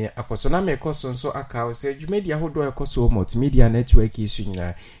etimi akoso na me koso nso aka o se dwumedi ahodo ekoso multimedia network isu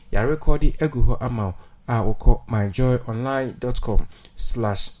nyina ya record egu ho ama a wokọ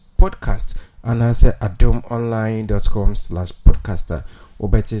myjoyonline.com/podcast anase adomonline.com/podcaster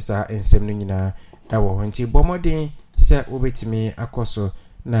obetisa ensem no nyina ewo ho nti bomodin se obetimi akoso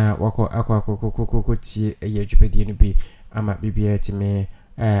na wako akwa tie eye dwumedi no bi ama bibia etimi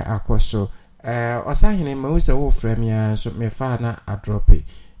akoso osahene ma usa wo fremia so me fa na adrope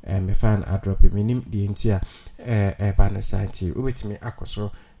minim di ntia ba na santi obetimi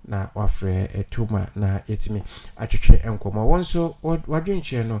akoso na wafre etuma na etimi atwetwe enkomo wonso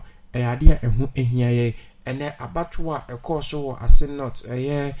wadwenche no ade a ehu ehiaye ene abatoa ekoso wo Assin North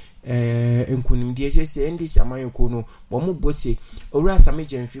enkunimdie sese ndisi amayoko no bomu bose owura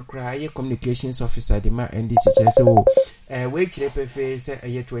sameje mfi kra ye communications officer de ma ndisi chese wo we chire pefe se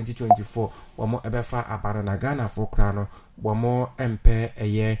 2024 bomu ebefa abara na Ghana for kra no bomu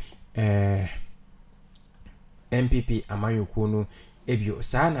mpe MPP amayoko no ebio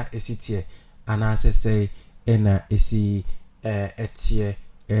sana esitie anase sei ena esi etie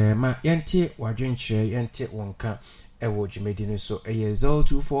ma yente wadwenchire yente wonka ewo dwumedi no so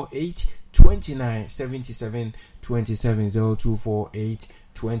 0248 29 77 27 0248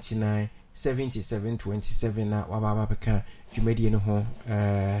 29 77 27 na wababa beka dwumedi no ho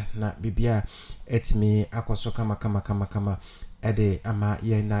na bibia etimi akoso kama ede ama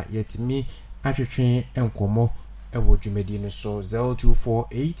ye na yetimi atwetwe enkomo ewo dwumedi no so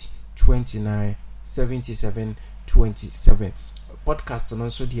 0248 29 77 27 podcast no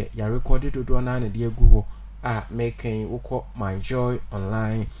so de ya recorded do na de egu ho a making uko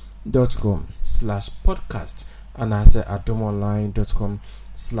myjoyonline.com/podcast anase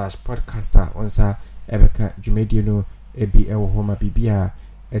adomonline.com/podcaster onsa ebeka dwumedi no ebi ewo ho ma bibia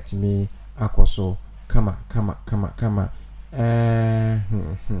etimi akoso kama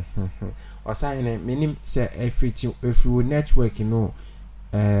osahene minim se every network no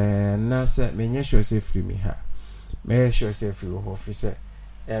na se menye sure se free me ha me sure se free ho fi se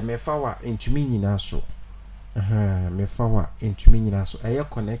me fa wa ntumi nyina so me fa wa ntumi nyina so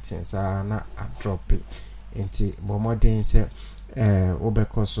connecting sa na a drop enti bomodin se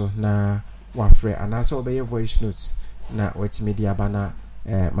obekoso na wafre anase obeye voice note na wetimi dia bana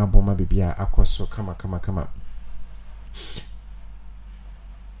maboma bibia akoso kama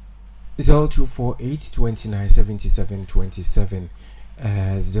 0248 29 77 27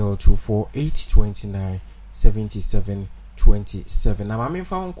 0248 29 77 27 na mame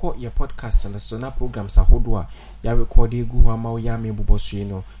fa onko ye podcast na so na programs ahodo a ya record egu ho ama ya me boboso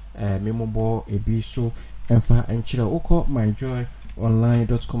no memobo ebi so emfa enchira uko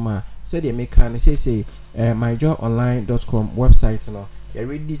myjoyonline.com said ye make an say myjoyonline.com website no ya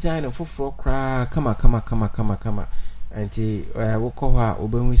redesign for kra kama anti uko ha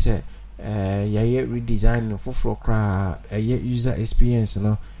obenwu se ya redesign for kra user experience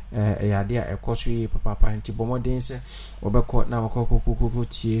no ya dia ekoso yi papa anti bomodin se obekọ na wakọ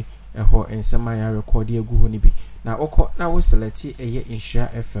tie eho ensema ya record egu ho ni bi na okọ na wo select Insha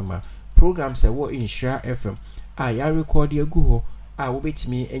FM program se wo Insha FM ya record egu ho wo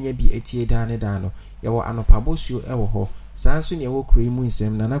betimi enya bi etie da no ya wo anopa bosuo ewo ho sanso ne wo kure mu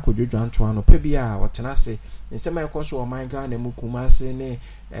nsem na nakodwodwa nto anopa bi a wotena se nsema ekoso o my God na mu kumase ne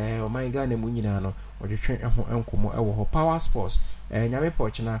o my God na mu nyina no odwetwe eho enkomo ewo ho power sports nyame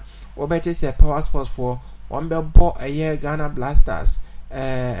pochna obete se power sports for ombebo Ghana Blasters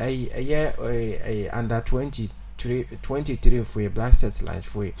under 23 for a blast satellite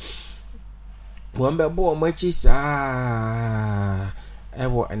for ombebo machi sa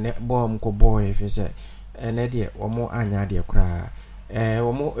ewo ene bom ko boy if say ene de omo anya de kra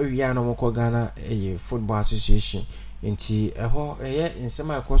omo ewia no mo ko Ghana football association nti eho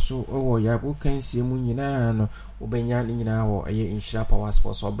nsema akoso owo ya bukansie mu nyina no obenya nyina wo Insha power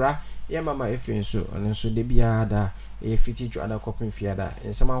sports obra ye mama efenso onso de bia da fiti jwana kopin fiada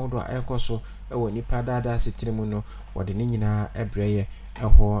nsema hodo akoso ewo nipa dada sitiremu no wode ne nyina ebreye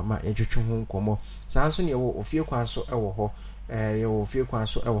eho ma edwetwe ho nkomo sanso ne wo ofie kwan so ewo ho ye wo ofie kwan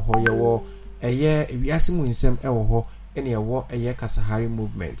so ewo ho ye wo wiase mu nsem ewo ho ene ewo Kasahari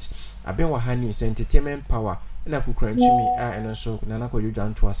movement aben wa ha news entertainment power na kukura ntumi eno so na nakodwodwa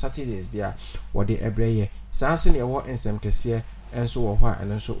nto Saturdays bia wode ebreye sanso ne ewo ensem kese enso wo ho a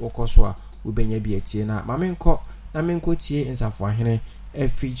eno so okoso a ubenya bi atie na mamenko na menko tie nsafo ahene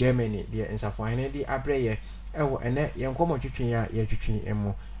efi Germany de nsafo ahene di abreye ewo ene yenkomo twetwe ya twetwe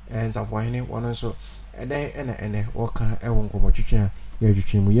emo nsafo ahene wono so ene woka ewo nkomo twetwe ya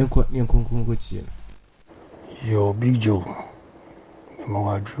twetwe mu yenko tie yo Big Joe mo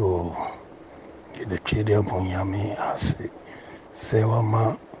wadro the trade upon yami ase Say,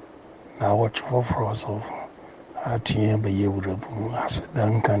 ma, now watch for frost of a tear by you would have as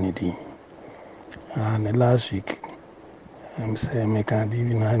Duncan. And last week, I'm saying, make a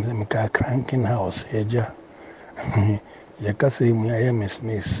living and make a cranking house, Eja. Yakase, me, I am Miss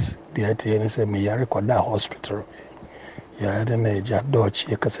the ATN said me, I record that hospital. Ya had an age at Dutch,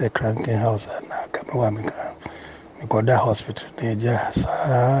 Yakase cranking house, and I come away. Me got that hospital,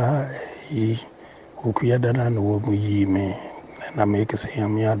 Eja, he who could and would ye me, and I make us hear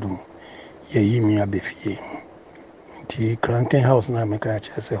me adum. Ye me a beefy. The cranking house now make a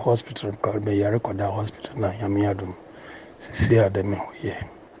chess a hospital called by Yariko that hospital now Yamiadum. See them here.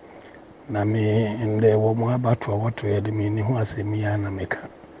 Na me in the woman about what we had the meaning who has a miana maker.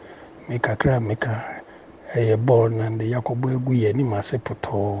 Make a crab maker a born and the Yacobo Guiani must say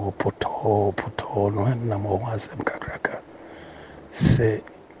poto no and no more was them cracker. Say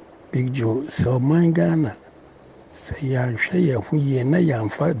Big Joe, so my Ghana. Say ya share who ye na yam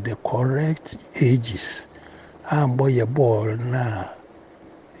find the correct ages. Boy a ball na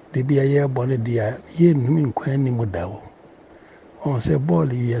de be a year bonny dear, ye mean quenny model. On say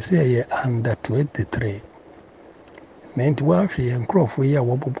ball, ye say under 23. 91 and crop for ya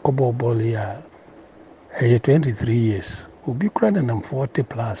wobble ball ya 23 years. Will be crying and 40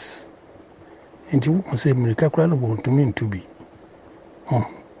 plus. And you won't say America crying won't to mean to be.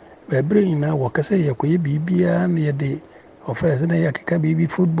 By bringing now what I say, you could be and ye day of first and I can be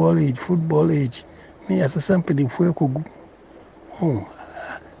football age. Me as a somebody for could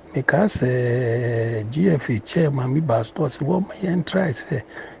because GFA chairman me bastos what my end tries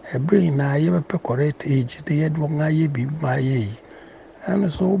a brain I ever correct age the head one I be my age.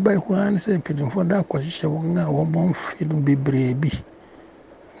 And so by one say for that question one feeling be brave.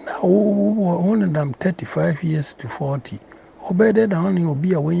 Now one of them 35 years to 40. Or better than you'll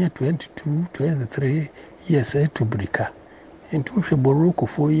be away 22, 23 years to breaker. And to Boroko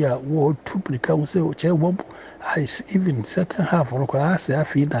for ya war to become so chair wob I even second half or I say I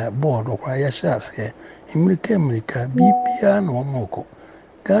feel that board or I shall say America be piano or moko.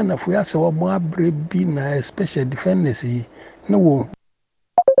 Ghana for us or more brave being a special dependency no one.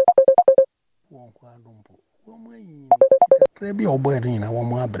 Maybe or boarding a one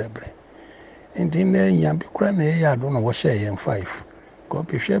more brebre. And in there, Yambicran, I don't know what share and 5.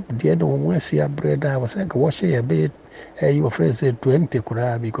 Copy ship, the other one see a bread. I was like, wash a bit. Your friend said 20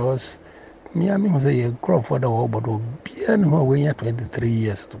 because me, I mean, was a crop for the world, but Piano when you're 23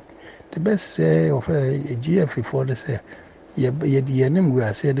 years. The best of a GF for the say, the name we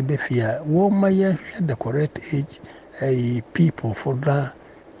are said the Befia, warm my year, the correct age, a people for that.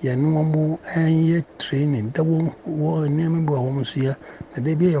 Ya no more and ye training. The one war name almost here. The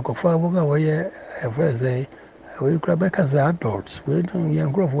day be your father where ever say, we grab back as adults. We don't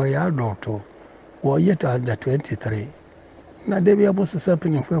young growth way adult to war yet under 23. Now they be able to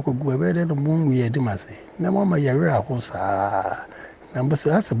something if we could go better the moon we had must say. Now, Mamma Yara was number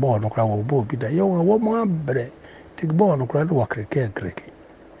that's a ball no crowd will both be there. You are one more bread. Take ball no crowd walk cricket.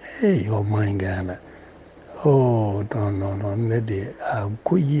 Hey, your mind, Ghana. Oh, no, Neddy. I'm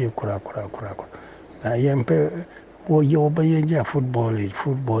good year, crack. I am you obey football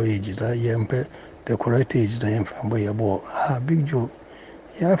age, I am the correct age, I am from by a ball. Big Joe.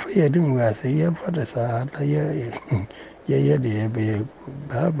 Yeah, for you didn't wear, say, yeah, for the side, yeah, dear,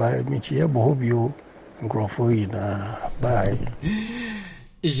 bye, Mitchie, hope you and grow for you, bye.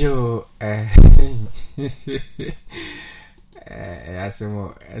 Yo,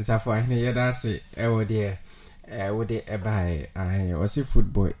 Asimo, as I find here, that's it, oh dear. Would it buy? I was a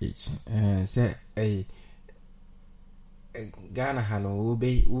football age. Say a Ghana Hano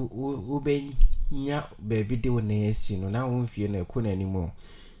ube nya baby do nays, you know, now won't feel no kun anymore.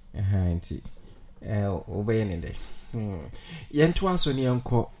 Auntie, obey any day. Yen twas on your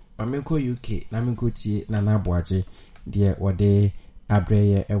uncle, Amico UK, Namico tea, Nana Boaji, dear, what day,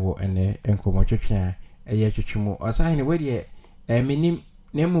 Abraya, Ewo, and the Uncle Mocha, a year chumo, or sign away yet, a minim.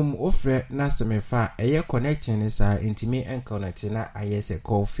 Nemum ofre na semefa eye connecting is intime and connecting na ayese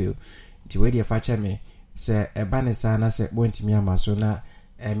call field ti we dey fache me se eba ne sa na se bontimi amaso na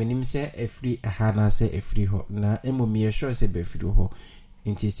minim se efri ha na se efri ho na emumi e sure se be efri ho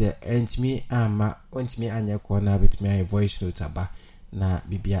nti se entimi ama ontimi anya ko na betimi ay voice note aba na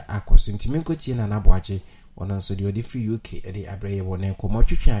bibia akoso ntimi nkotie na naboaje wono nso de odi free UK e dey abreye wonen ko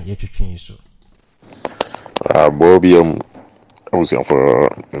motwetwe ye twetwe so Bobium I was young for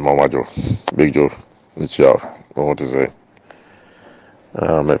Mama Joe, Big Joe, the child. What to say?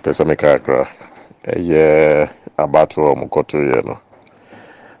 My person make a yeah, a battle Mokoto, you know.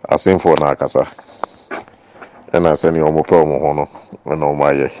 I sing for Nakasa, and I send you on Mokomo Hono when on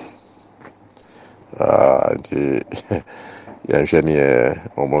my yɛnhwɛ ne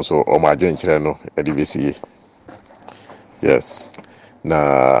ɔmo nso ɔmo adwenkyerɛ no ɛde bɛsie. Yes,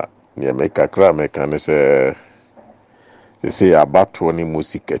 na nea mekakra meka ne sɛ sɛ abatoɔ ne mu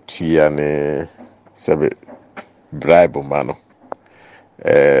sikatua ne sɛbe bribe ma no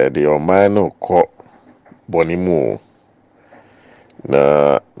de ɔman no kɔ bɔne mu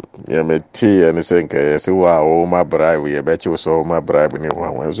na yɛmɛtee ne sɛ nka yɛsɛ wo a wɔma bribe yɛbɛkyew sɛ wɔma bribe ne ho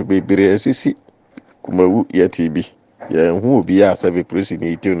awan so bebree asisi kumawu yɛte bi yɛnhu obi a sɛbe polisi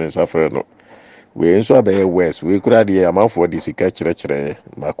ne yitiw ne nsa frɛ no wei nso abɛyɛ west wei kora deɛ amanfoɔ de sika kyerɛkyerɛ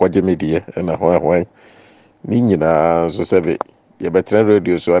makɔgye me deɛ ɛna hwan ne nyinaa nso sɛbe yɛbɛtena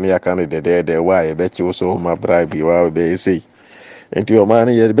radio so ane yɛaka no dɛdɛɛdɛ wo a yɛbɛkyew sɛ wɔma bribe wa bɛyɛ sei nti ɔma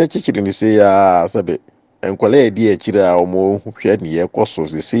no yɛbɛkyekyere ne sei a sɛbe nkwala yɛdi akyire a ɔmo hwɛ ne yɛkɔ so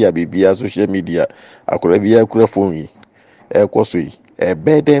sisi a bibia social media akora bia kura phone yi ɛkɔ so yi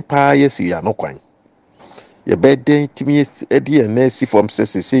ɛbɛdɛn paa yɛsi ano kwan yɛbɛdɛn timi ɛdi ɛna si fam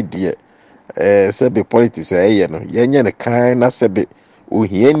sɛsɛ deɛ sɛbe politics ɛyɛ no yɛnyɛ ne kan na sɛbe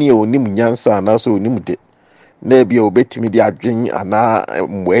ohiani a onim nyansa ana so onim de na bia obetimi de adwen ana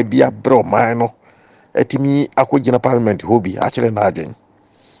mmoa bia brɛ ɔman no ɛtimi akɔgyina parliament hɔ bi akyerɛ na adwen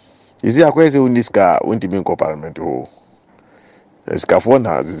isi akwai sɛ uniska wontimi nkɔ parliament ho esikafo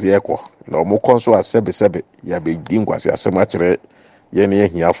na zizi ekɔ na ɔmo kɔnso asɛbesɛbe ya bɛdi nkwase asɛm akyerɛ yɛ ne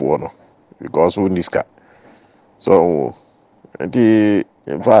ahiafoɔ no because uniska so nti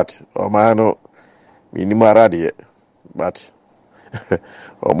in fact ɔma no minimum aradeɛ but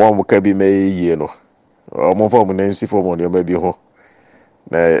ɔmo ka bi mɛyie no ɔmo fa ɔmo nansi fo ɔmo nneɛma bi ho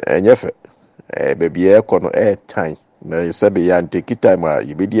na ɛnyɛ fɛ baabi ɛkɔ no time na sɛbe ya nteki time a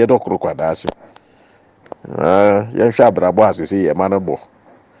yɛbɛdi ɛdɔkoro kwadaase yɛnhwɛ abrabɔ asese yɛ ma no bɔ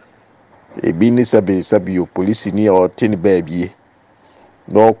ebi ne sɛbe o polisi ni a ɔte ne baabie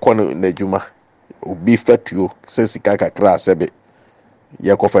na ɔkɔ no n'adwuma obi fatuo sɛ sika kakra sɛbe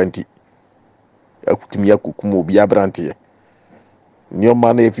yɛkɔfa nti akutumi akukum obi abranteɛ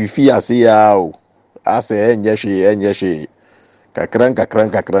nneɔma no efifi ase ya o asɛ ɛnyɛ hwee kakra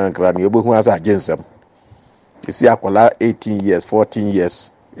na yɛbɛhu asa agye nsɛm isi akwala 18 years 14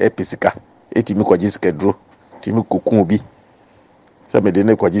 years episika etimi kwaji sika duro timi kokun bi sɛ me de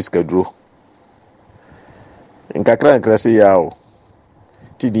ne kwaji sika duro nkakra se ya o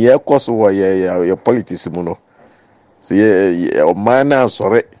ti di ekoso wo ye politics mu no se ye o man na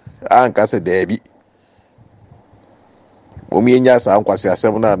sɔre anka se daabi o mi nya sa ankwase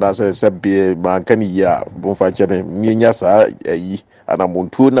asɛm na na se be man kan yi a bon fa kyene mi nya sa ayi ana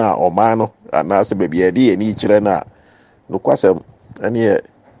muntu na o man no ana se baabi ade ye ni kyerɛ na no kwasɛm ani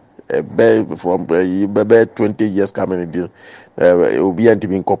from 20 years coming in obi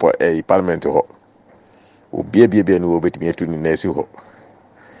antimi nkɔpɔ parliament ho obi no obetimi atu ni nasi ho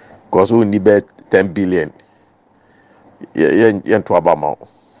cause we need 10 billion yen to abama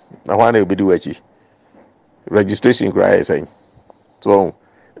na hwana obi di wachi registration cry saying so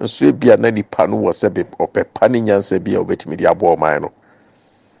nso bia na nipa no wo sebe opepa ni nyansa bia obetimi di abo man no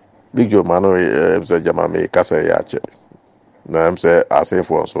big joe man no jama me kasa ya che na mse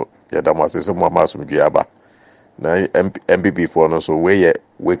asefo so yɛda mo asese mo amasom duaba na MPP for no so we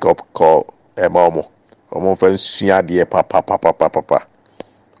wake up call omo fa nsua de papa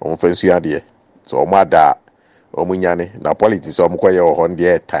omo fa nsua de so omo ada omo nyane na politics omo koye ho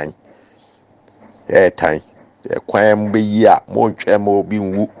de tan kwan mbe yi a mo ntwe ma obi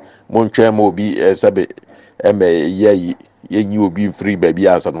nwu mo ntwe ma obi sebe yeyi yenyi obi free baby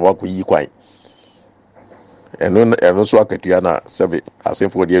asa no wakoyi kwan eno so akatua na sebe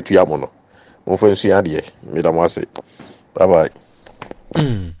asefo de atua mo no mo fa nsua de me da mo ase bye bye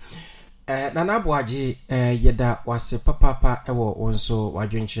na na boaje yeda wase papa ewo wonso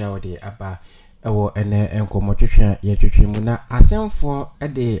wadwenkyia wode aba ewo ene enkomotwetwe ye twetwe mu na asemfo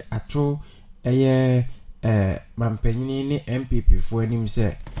de ato eye mampanyini ne MPP fo anim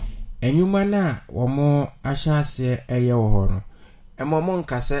se enwuma na womo ahyase eye wo ho no emomo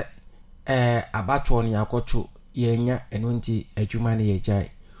nkase abato no yakoto yenya eno nti adwuma ne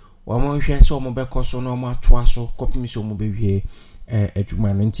yejai womo hwe se womo bekoso no mo atoa so kopimi so mo bewie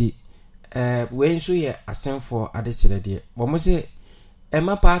adwuma no nti we nso ye asemfo adekyerede womo se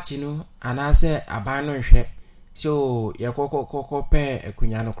ema party no anase aban no hwe so yakokokoko pe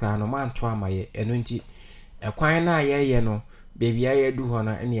akunya no kra no manto amaye eno nti ekwan na ye no baby aye du ho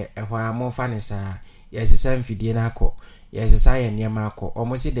no ene ehwa amfa ne saa yesesa mfidie na akọ yesesa ye niam akọ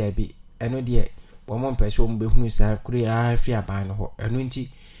omo se da bi eno de womo mpese omo behunu saa kure afi aban no ho eno nti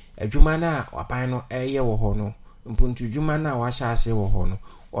adwuma na aban no eye wo ho no mpuntu dwuma na wa hya ase wo ho no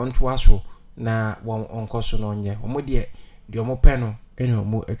onto aso na won onkoso no nye omo de omo pe no ene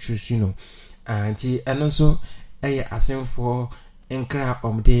omo atrusu no anti eno so ɛyɛ asenfo nkra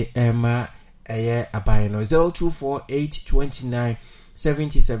omde ema ɛyɛ aban no 024829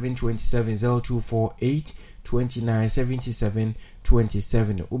 7727 024829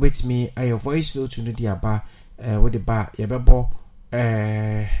 7727 ubetimi ayo voice note no di aba wo de ba yebebo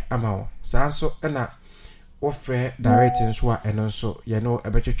ama wo sanso na wo frɛ direct nso a eno nso ye no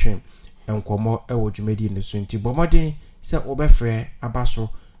ebetwetwen enkomo ewo dwumadi ne so nti bomoden se wo be frɛ aba so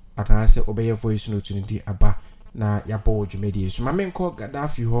atana se obeye voice note no di aba na yabo wo dwumadi so mamenko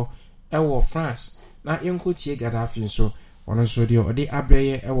Gaddafi ho ewo France na yenko tie Gaddafi nso ono so de ode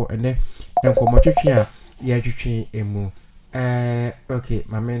abreye ewo ene enkomo twetwe a ye twetwe emu okay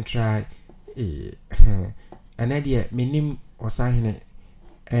mamen try anadie minim osahene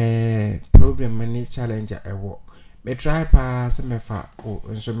program mani challenge ewo me try pa se mefa o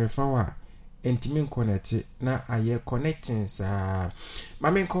nso mefa wa entimi connect na aye connecting sa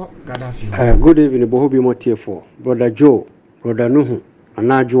mamen ko Gaddafi good evening bohobi motiefo brother Joe brother Nuhu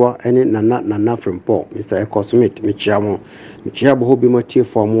anajua ene nana from Paul Mr. Echo Smith michiamo bohobi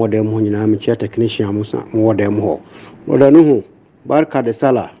motiefo mo dem ho nyina michia technician mo dem ho brother Nuhu barka de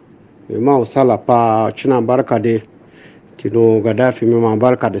sala ma sala pa china barka de tino Gaddafi ma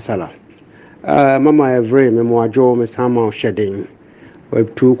barka de sala mama every me mo ajo me sama shedding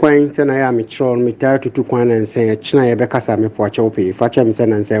tu kwan se na ya me chro me ta tutu kwan na nsen china ye bekasa me po acho pe fa cha me se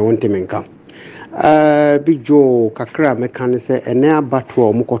na nsen wonte me nka big Joe kakra me kan se ene abato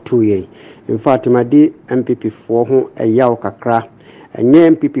o mkoto ye in fact ma di MPP 4 ho eyaw kakra enye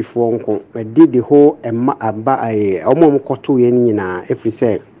MPP 4 nko me di the whole emma aba omo mkoto ye nyina every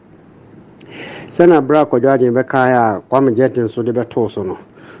say sana bra ko jaje be kaya kwa me jetin so de beto so no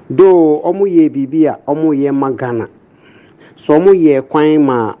do omo ye bibia omo ye magana so omo ye kwan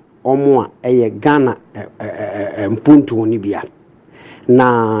ma omo a eye Ghana mpuntu ni bia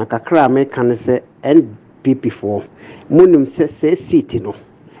na kakra me kan se NPP4 munim se seat no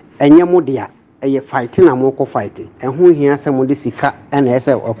enye modea eye fight na mo ko fight ehun hia se mo de sika na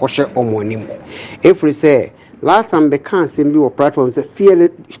ese ekwohye omonim every say last time be kan se bi o platform se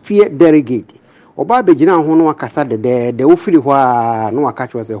fear delegate oba begina ho no akasa de wo firi ho a no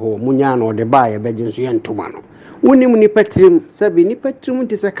akacho se ho munya no de ba ye beje nso ye ntoma no wonim ni patrim se bi ni patrim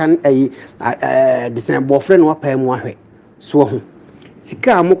nti se kan de se bofre no apa mu ahwe so ho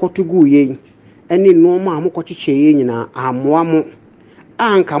sika amokotugu ye eni no ma amokochiche ye nyina amoa mo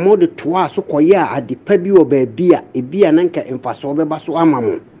anka mo de toa so koye a adipa bi o ba bia ebia na nka emfaso beba so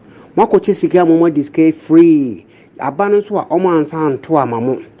amamo makoche sika mo diske free abano so a omo ansa anto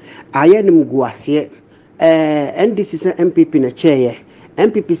amamo aye nim guase NDC se MPP na cheye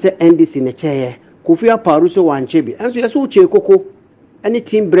MPP se NDC na cheye Kofi Aparu so wanchebi enso yeso uche koko any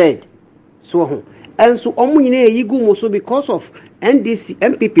team bread so ho enso omo nyina eyigu mo so because of NDC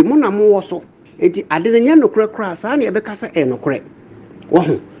MPP mo na mo woso eti ade nya nokre kra sa na ebe kasa enokre wo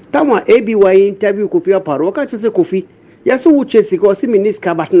ho tama ABY interview Kofi Aparu o ka chese Kofi yeso uche sika si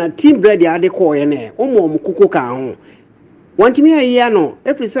minister but na team bread ya de ko ye na omo koko ka ho wantimi ayi ano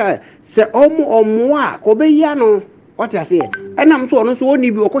every say se omo a ko be yi ano what I say enam so ono so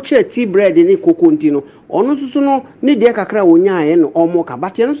oni bi okoche tea bread ni koko ntino ono so no ne de kakra wonya ye no omo ka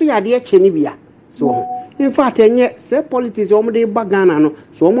but no so ya de eche ni bia so in fact enye se politics omo de ba Ghana no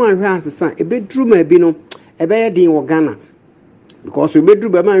so omo anhwe ansesa ebedru ma bi no ebe ye din wo Ghana because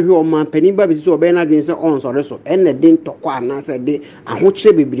ebedru ba ma hwe omo pani ba bi so obe na dwen se on so so enne din tokwa na se de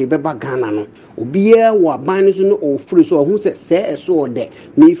ahokyere bebire be ba Ghana no obiye wo aban so no ofuri so ohu se eso de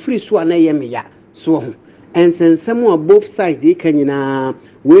me free so na ye me ya so and some of both sides they can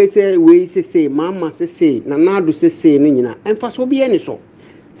we say mama say na nadu say ni nyina emfaso bi eni so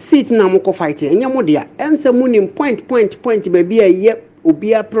seat na moko fight enya mo dia ense munim point baby ye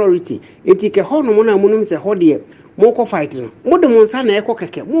obia priority etike hono mo na munum se ho de moko fight no mo de mo nsa na ekọ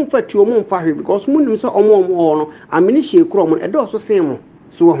keke mo mfa tuo mo mfa hwe because munim se omo no amini hye kro mo edo so say mo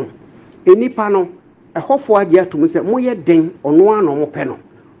so ho enipa no ehofo age atum se mo ye den ono ano mo pe no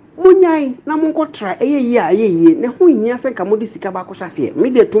munyai na monko tra eyeye ne ho hia se ka modi sika ba ko hyase me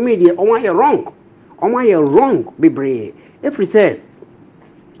de to me de on why wrong bebre every say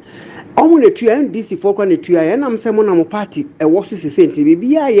omo ne tua NDC for kwa ne tua ya nam se mo na mo party e wo sese nti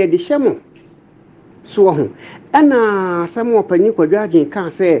bibia ye de hyemo so ho ana se mo panyi kwadwagen kan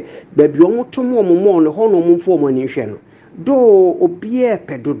se da bi omo to mo ne ho no mo mfo mo ni hwe no do obie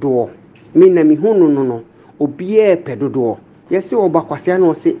pedodo me na mi hu no obie pedodo yesi obakwase na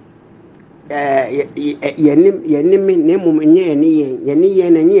ose yenim ne mum nye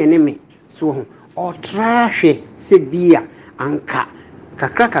ne me so ho o trahwe se bia anka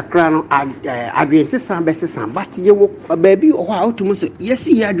kakra no adwen sesan be sesan but ye wo baabi o ha otum so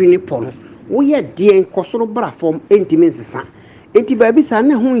yesi ya adwene po no woyɛ deɛ nkɔsoro bra fam entimi nsesa enti baabi sa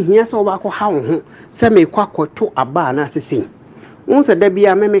na ho hia sɛ wobakɔ ha wo ho sɛ mekɔ akɔto aba na asesen wo sɛ da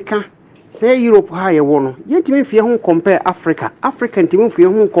bia memeka sɛ Europe ha yɛ wo no yɛntimi mfie ho compare Africa ntimi mfie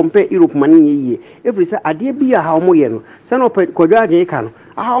ho compare Europe ma ne yie ɛfiri sɛ adeɛ bi a ha wo yɛ no sɛ na kwadwa agye ka no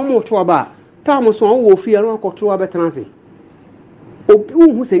aha wo to aba ta mo so wo fie no akɔto abɛtena ase obi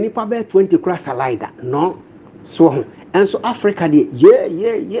hu sɛ nipa bɛ 20 kura salida no so ho enso Africa de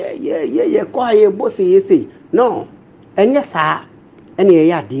ye ko aye bosi yesi no enye saa ene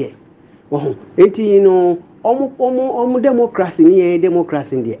ye ade wo ho enti no omu democracy ni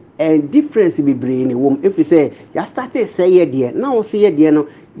democracy de and difference be brain wom if you say ya started say ye de na wo say ye de no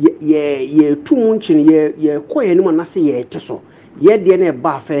ye tumu nchin ye koye ni mo na say ye teso ye de na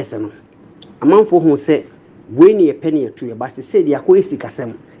ba first no amanfo hu say we ni ye penny to ye ba say de akoye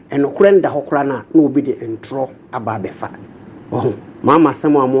sikasem eno kurenda hokora na obi de entro aba befa oh mama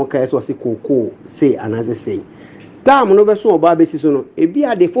samo amoka eso se koko say anaze say tam no be so oba be siso no ebi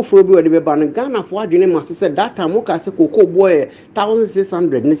ade foforo bi we de be ba no Ghana fo adwene maso say that time moka se koko boy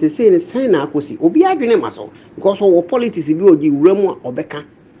 1600 ne say ne sign na akosi obi adwene maso because wo politics bi oji wuramu a obeka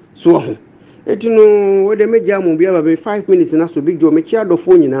so ho etino we de meja mo bi aba be 5 minutes na so big joe me chia do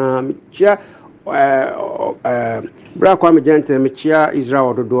fo nyina me chia bra kwa me gente me chia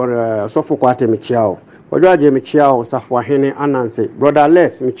Israel do sofo kwate me chia o ojo aje me chia o safo ahene ananse brother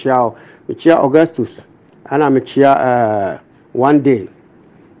Les me chia Augustus ana me chia one day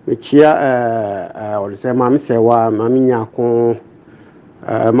me chia o se ma me se wa ma me nyako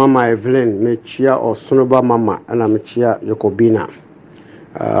mama Evelyn me chia Osonoba mama ana me chia Jacobina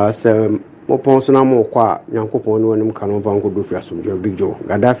se mo ponso na mo kwa nyankopon no anim ka no vango do fi asomdwe Big Joe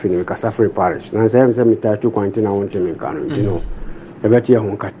Gaddafi ni ka Safari Parish na se me ta tu kwanti na wonte me ka no ntino e beti e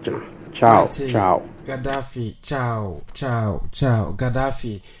ho ka tena ciao Gaddafi ciao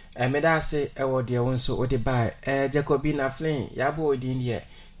Gaddafi medase e wo de wonso wo de bai Jacobina Flynn ya bo odi ne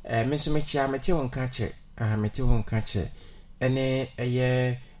me so me chia mete won ka che mete won ka che ene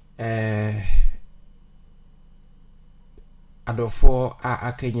eye adofo a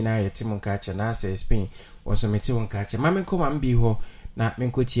akanyina yete monka che na ase Spain wo so mete wonka che ma menko ma mbi ho na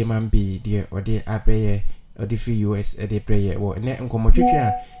menko tie ma mbi de ode abreye ode free US ode prayer wo ne nkomotwetwe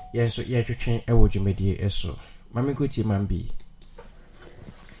a yenso ye twetwe e wo dwumedie eso ma menko tie ma mbi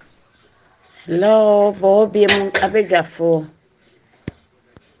hello bobi mun abedwafo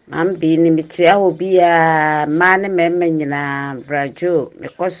mambi ni mitia obi a mane memanyina brajo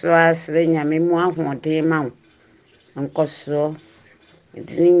mekoso asre nyame mu ahode ma nkoso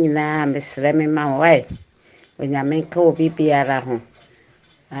ni nyina mesre me ma wai onyame ka obi biara ho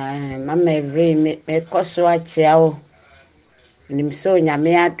mama every mekoso achiao ni mso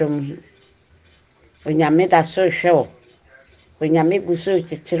onyame adom onyame da so hwe onyame guso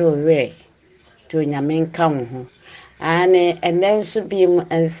chichire owe to onyame nka ho ane enenso bi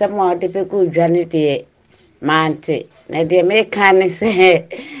ensem a de be go dwane de mante na de me kan se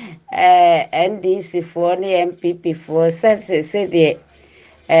NDC for the MPP for sense say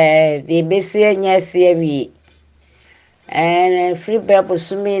the besi nyase wi and free bible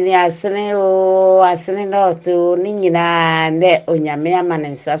sumini asene North ni nyina ne onyame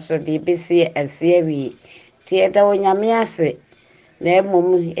amanensa so de besi ase wi tie da onyame ase na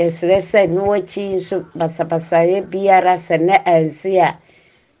mum esrese no wachi so basabasa ye biara se ne ansia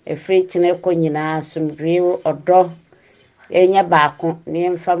e free chine ko nyina sumdwe odo enya baako ne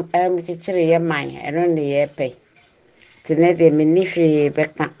mfam amchichire ye man eno ne ye pe tine de minifri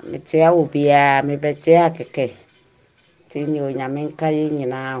beka metia obia mebetia keke tini onyame nka ye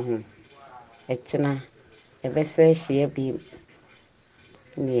nyina ho etina ebese hie bi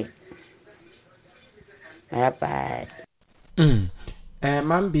ni bye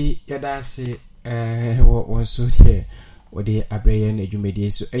mambi yadase wo so de ode abreye na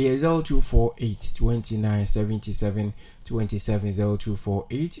dwumedie so 0248297727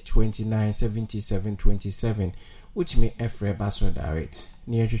 0248297727 which me efre baso direct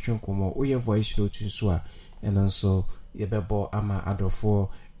near twetwe komo oye voice note so a eno so yebebo ama adofo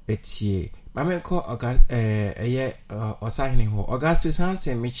etie mamenko osahene ho Augustus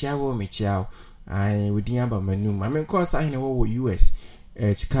Hansen mechiawo ai wudi aba manu mamenko osahene ho wo US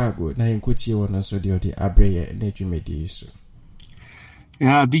Chicago na nkotie wona so de abreye na dwumedie so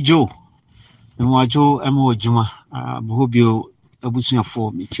ya bijo mwajo amojuma bohobio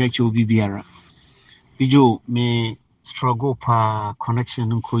abusuafo me cheche obi biara bijo me struggle pa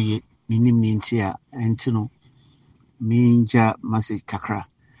connection nkoye minim nintia entino minja message kakra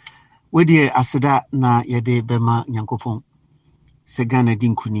wedi aseda na yede bema nyankopon se Ghana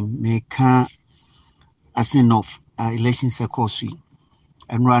dinkunim me ka Assin North election secretary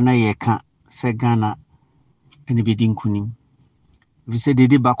enra na ye ka sɛ Ghana ɛne bɛdi nkunim. If you say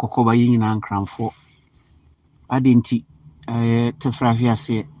dede ba kɔkɔba yi nyinaa nkramfo ade nti tefra hwe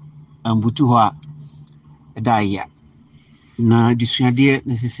ase ambutu hɔ a ɛda ya na disuadeɛ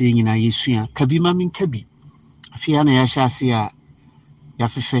na sisi nyinaa yɛsua kabi ma min kabi afia na yɛahyɛ ase a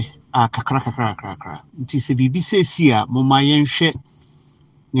yɛafefɛ a kakra nti sɛ biribi sɛ si a moma yɛnhwɛ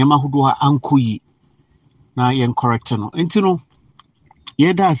nneɛma ahodoɔ a ankɔ yi na yɛn correct no nti no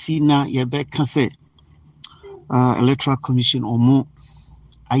yɛda ase na yɛbɛka sɛ electoral commission ɔmo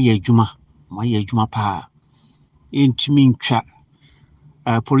ayɛ adwuma paa ɛntumi ntwa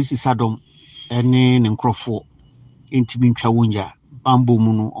police sadom ɛne ne nkurɔfoɔ ɛntumi ntwa wonja bambo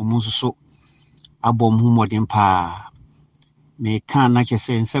mu no ɔmo nso so abɔ mo mmɔden paa meka na kyɛ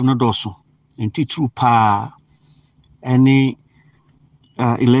sɛ nsɛm no dɔɔso nti true paa ɛne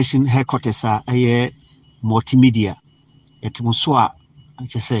election headquarters a ɛyɛ multimedia ɛtimo so a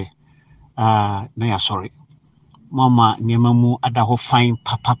kyɛ sɛ na yɛasɔre mama nneɛma mu ada hɔ fine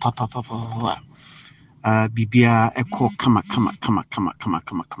papa bibia ɛkɔ kama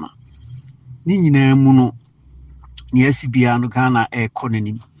ni nyinaa mu no ne asibia no Ghana ɛkɔ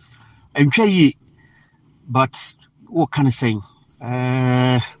n'anim ɛntwa yie but wo kan sɛn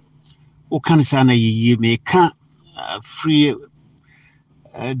na yie meka free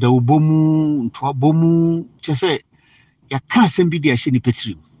da obomu nto abomu kyɛ sɛ yɛka asɛm bi de ahyɛ ni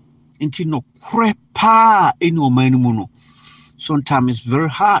petrim nti no kore pa any ɔman mu no sometimes it's very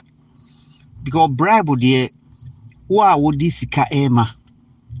hard because bribe deɛ wo a wodi sika ɛma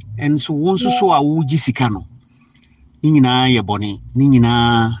and so won so a wo gi sika no ni nyinaa yɛ bɔne ni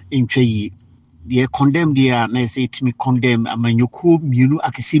nyinaa ntwa yie deɛ condemn deɛ na say it me condemn amanyoko mienu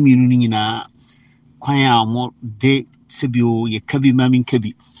akese mienu ni nyinaa kwan a mo de sebio yɛ kabi mamin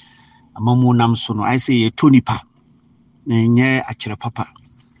kabi amamu nam so no I say yɛ tonipa na nyɛ akyerɛ papa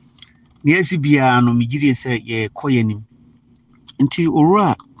ne asibia no migire sɛ yɛ kɔyɛnim nti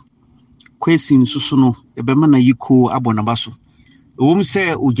owura Quayson susu no ebema na yiko abonaba so ewom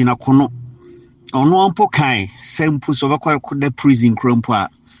sɛ ogina kono ɔno ampo kan sɛ mpo so bakwa koda prison krampo a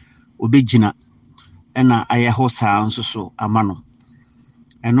obegina ɛna ayɛ hɔ saa nso so ama no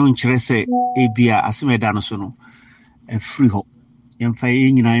ɛno nkyerɛ sɛ ebia asemeda no so no free hɔ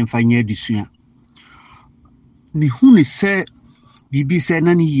yɛmfa nyina yɛmfa nyɛ adusua mihunu sɛ bibi sɛ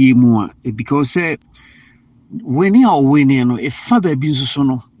na ne yie mu a because when you are winning no if faber bi nso so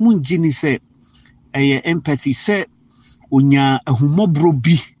no mungi ni sɛ ɛyɛ empathy sɛ onya ahumobro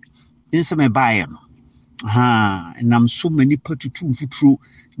bi nsɛ me bae no nam so mani patutu mfuturo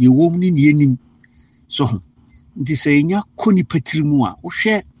ne wom ni ne anim so nti sɛ nya koni patiri mu a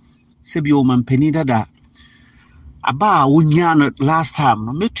wohwɛ sɛ bi o mampani dada aba a wonya no last time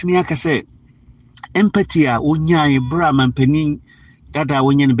no metumi aka sɛ empathy a wonya e bra mampani dada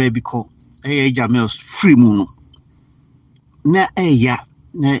wonya ne baby ko Jamels free mu na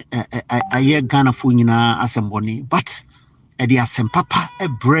na aye Ghana fo nyina asemboni but the asempapa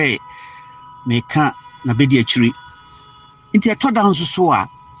bre meka na bedi akiri nti atoda nso so a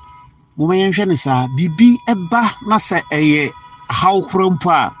mo mayenhwe ne sa bibi eba na sa how krompo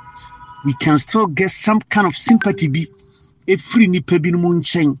a we can still get some kind of sympathy bi free ni pa bi no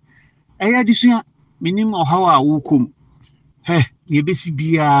nchen adisua minim how a wokom ye besi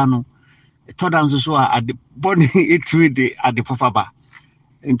bia no toda nso so a ade body etwe ade papa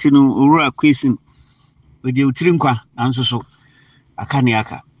nti no owura Quayson odi utiri nkwa nso so aka ne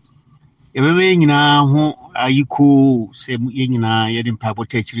aka yebebe nyina ho ayiko se nyina yede mpabo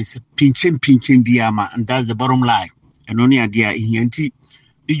tachiri se pinchen bia ma and that's the bottom line eno ne ade a hianti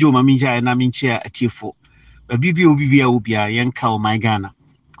ijo ma minja na minchia atiefo ba bibia obia yenka o my Ghana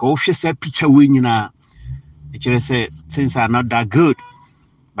ko hwe se picture we nyina e kire se things are not that good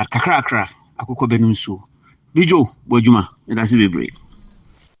but kakra akoko benunso bijo bojuma edase bebre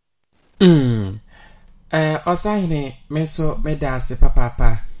osahine meso medase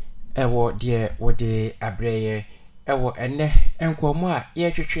papa ewo de wode abreye ewo enne enkomo a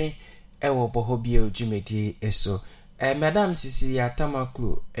ye twetwe ewo boho bia ojumedi eso madam sisi ya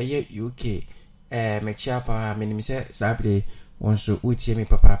tamaklu eye UK mechia pa menimise sabre wonso utie me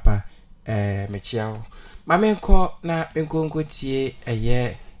papa mechia wo mamenko na enkonko tie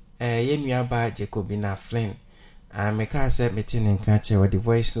eye ye nuaba Jacobina Flynn meka se metine nka che wo the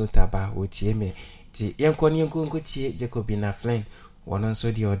voice note aba otie me ti yenkonko tie Jacobina Flynn wono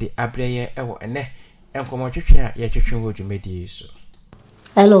nso de ode abreye ewo ene enkomo twetwe a ye twetwe wo dwumedi so.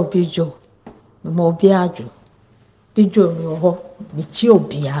 Hello Bijo mo biajo Bijo mi ho michi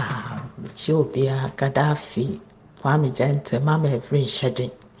obia Gaddafi Kwame Jente mama every shedin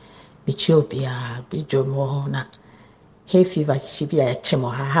michi obia Bijo mo na hay fever she be a chimo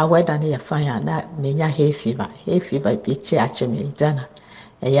ha weather na fire na menya hay fever be chi a chime dana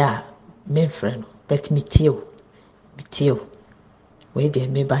ya me friend but me tio we dey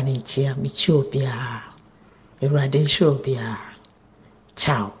me ba ne chia me chi obia Erade show bia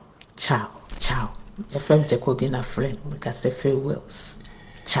ciao a friend Jacobi na friend because the farewells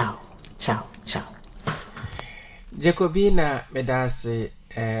ciao Jacobina medase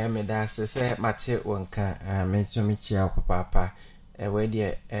se mate wonka menso mi chia papa we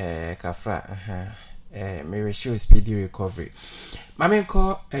de kafra me wish you speedy recovery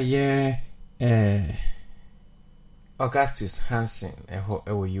mamenko Augustus Hansen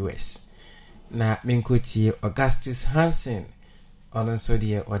ewo US na minkotie Augustus Hansen ono so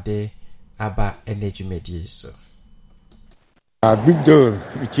de ode aba energy media so big door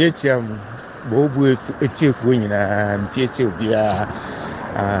chiecham bobu echefu nyina mtieche bia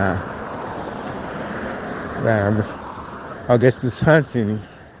Augustus Hansen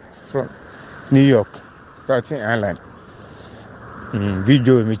from New York Staten Island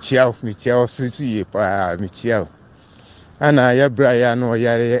video michiao susu pa michiao ana ya braya no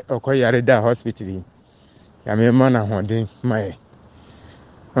yare okoyare da hospital ya me mana hodin mai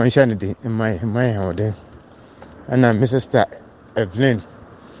on shane de mai hodin ana Mr. Evelyn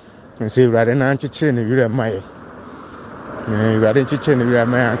say rather na chiche ne wira mai rather chiche ne wira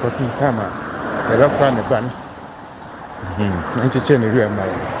mai akotun tama e ba kwa ne ban na chiche ne wira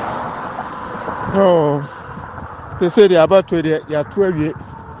mai no they say they about to ya to awie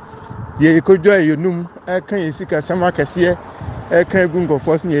ye kodwa yonum aka yesika sama kase aka gungo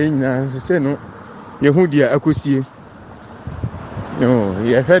force ne nyina se no yehu dia akosie no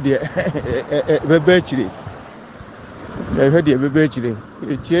ye hade bebe chire ye hade bebe chire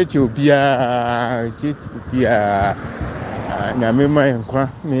echiche obia na me mai nkwa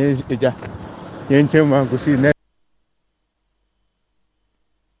me eja ye ntem ankosi na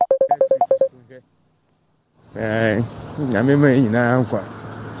na me mai nyina nkwa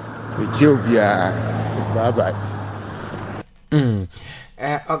Ethiopia bye bye.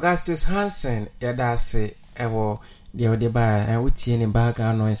 Augustus Hansen yadase ewo de ode ba utie ne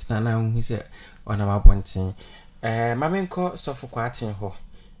background noise na hu se ona mabontin mamenko sofo kwatin ho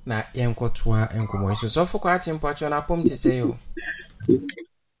na yenkotoa enkomo so sofo kwatin pocho na pom ti se yo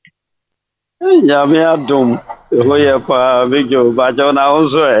ya me adom ho ye pa video ba jo na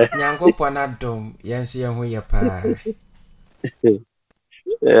onzo nyango pona dom yenso ye ho ye pa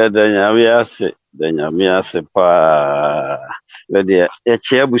Danya miase pa wede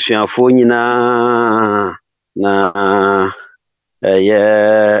eche abusuafo nyina na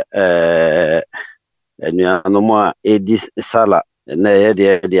enuanom a edi sala na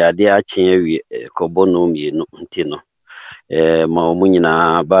de ade ache awie kobono mienu ntino ma omu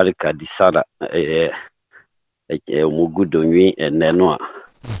nyina barika di sala omugudonwi eneno a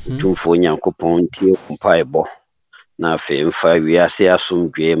tumfo nyankopon tie mpaebo na fe mfa wiase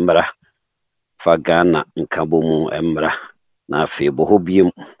asomdwe mra fa Ghana nkabo mu emra na fe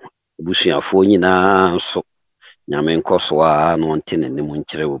bohobiem busuafo nyina so nyame nkoso a no ntene ne mu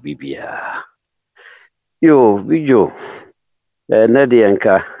nkyere wo bibia yo video na de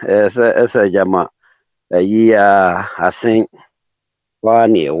enka esa jama yi Assin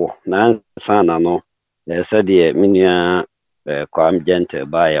wani ewo na sana no esa de minia kwa mjente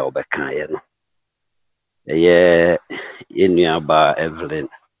baya obekan ye no ye nua Evelyn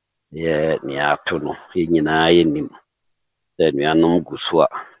ye ni ato no nyina yenim de nuanom gusua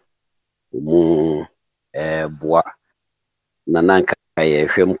mu boa na nanka ye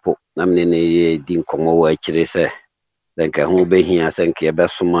hwempo na mne ne ye di nkomo wa akire se denka hu behia senke ye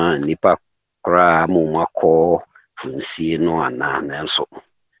besoma nipa kra mu makọ funsie no ana na nso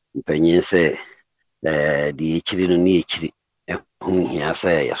mpanyin se di akire no ni akire hu hia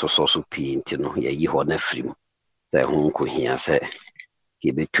se ye soso pinti no ye yi ho na frim se hu ko hia se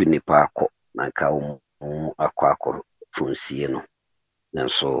ke betu nipa akọ na ka akọ funsie no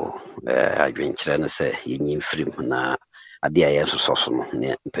nanso adwenkyerɛ no sɛ yɛnyi frim na ade a yɛn soso no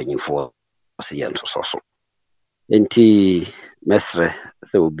ne mpanyimfo se yɛn soso enti mesre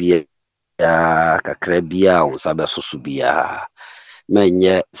sɛ obi kakra bia on sa bɛsoso bia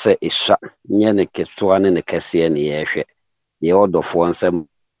manyɛ sɛ esha nyɛ ne ketewa ne ne kɛseɛ ne yɛhwɛ yɛ ɔdɔfoɔ nsɛm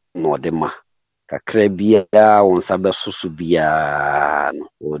na ɔde ma kakra bia on sa bɛsoso bia no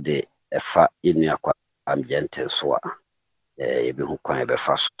ode ɛfa yɛnua kwa amgyente so a ebehu kwan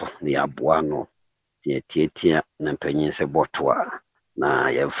befa so ne aboa no tietia na mpanyin se botoa na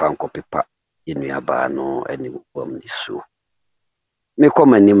yɛmfa nkɔpepa yɛnua ba no anim bom ne so me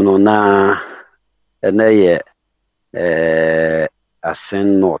kɔmanim no na ɛna yɛ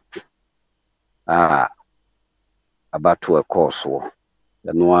Assin North abato ɛkɔɔ soɔ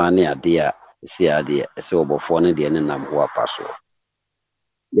ɛno ara ne ade a ɛsi adeɛ ɛsɛ ɔbɔfoɔ no deɛ ne nam ho apa soɔ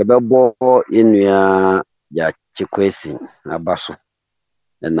yɛbɛbɔ yɛnnua Gyakye Quayson aba so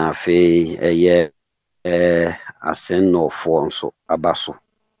na afei ɛyɛ Assin North nso aba so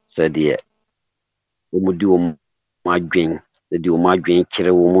sɛdeɛ wɔmudi wɔn adwen sɛdeɛ wɔn adwen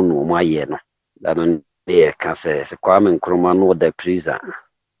kyerɛ wɔn na wɔn ayɛ no dano ne yɛka sɛ Kwame Nkrumah no ɔda prison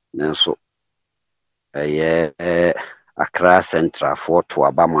nanso ɛyɛ Accra Central to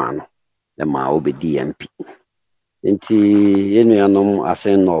Abama no ma obedi MP nti yɛnuanom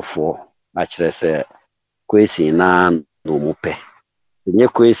Assin North akyerɛ sɛ Quayson na no mu pɛ nye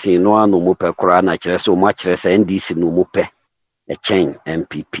Quayson no ano mu pɛ koraa na kyerɛ sɛ ɔmo akyerɛ sɛ NDC no mu pɛ ɛkyɛn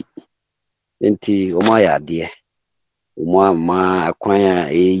MPP nti ɔmo ayɛ adeɛ ɔmo ama akwan a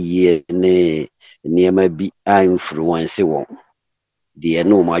ɛyie ne nneɛma bi a influence wɔn deɛ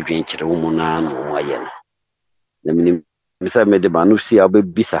no ɔmo adwen kyerɛ wɔn na no ɔmo ayɛ no na menim sɛ mede ba no si a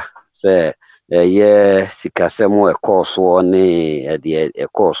wobɛbisa sɛ ɛyɛ sikasɛm ɛkɔɔ soɔ ne ɛdeɛ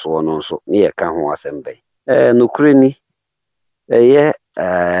ɛkɔɔ soɔ no nso ne yɛka ho asɛm bɛn nokorɛ ni ɛyɛ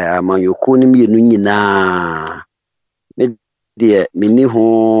amanyɔkuo no mmienu nyinaa me deɛ menni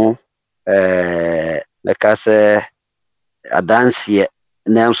ho mɛka sɛ adanseɛ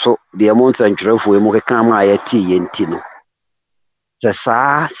nanso deɛ mo nsɛntwerɛfoɔ mu keka ma a yɛtee yɛnti no sɛ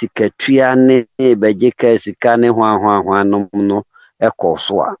saa sikatua ne bɛgye ka sika ne hwahwahwa nom no ɛkɔɔ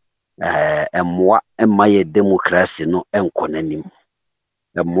so a ɛmmoa ɛma yɛ democracy no ɛnkɔ n'anim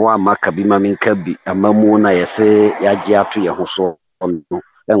ɛmmoa maka bi ma menka bi amamu na yɛsɛ yɛagye ato yɛ ho so no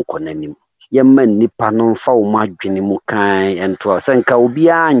ɛnkɔ n'anim yɛma nnipa no mfa wo ma adwene mu kan ɛntoa sɛ nka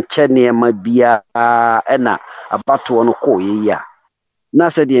obiara nkyɛ nneɛma biara ɛna abatoɔ no kɔɔ yɛyi a na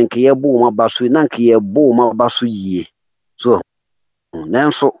sɛdeɛ nka yɛbɔ wo ma ba so na nka yɛbɔ wo ma ba so yie so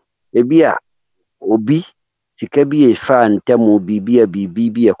nanso ebi a obi sika bi ɛfa ntamu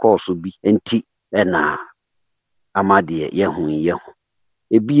biribi ɛkɔɔ so bi enti ɛna ama deɛ yɛho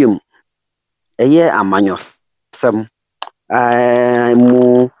ebiem ɛyɛ amanyɔsɛm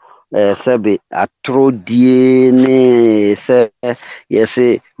mu sɛbe atrodie ne sɛ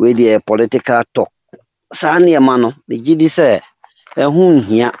yɛsɛ we deɛ political talk saa nneɛma no megye di sɛ ɛho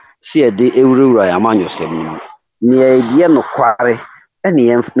nhia sɛ yɛde ɛwurawura amanyɔsɛm no nea yɛdeɛ nokware ɛne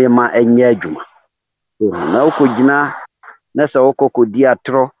yɛma ɛnyɛ adwuma na wokɔgyina na sɛ wokɔkɔdi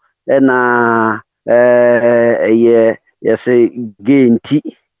atorɔ ɛna ɛyɛ yɛsɛ genti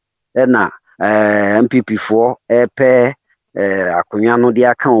ɛna MPP foɔ ɛpɛ akonnwa no de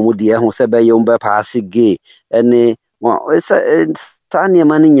aka wɔn deɛ ho sɛ bɛyɛ wɔn bɛpaase gay ɛne saa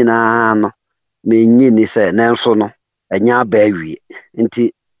nneɛma no nyinaa no menyi ni sɛ nanso no ɛnya aba awie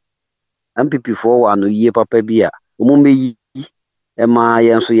nti MPP foɔ wɔ ano yie papa bi a wɔn mɛyi ɛma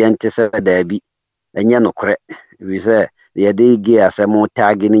yɛn nso yɛnte sɛ daabi ɛnyɛ nokorɛ efisɛ yɛde gay asɛm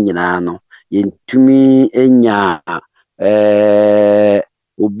taage no nyinaa no yɛntumi enya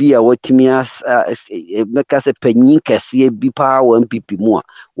obi a watumi mɛka sɛ panyin kɛseɛ bi paa wɔ MPP mu a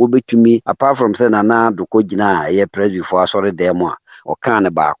wobɛtumi apart from sɛ Nana Adokɔ gyina a ɛyɛ presbyfoɔ asɔre dɛm mu a ɔkaa ne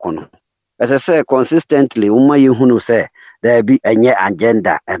baako no ɛsɛ sɛ consistently woma yɛhunu sɛ daabi ɛnyɛ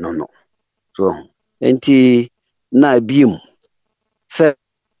agenda ɛno no so enti na biem sɛ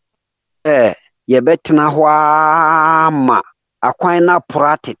yɛbɛtena hɔ ama akwan na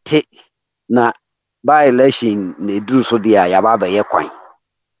pora tete na by election na eduru so deɛ a yɛaba abɛyɛ kwan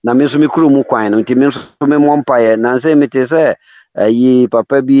na me nso me kuro mu kwan no nti me nso me mmɔ mpaeɛ nansɛ mete sɛ ayi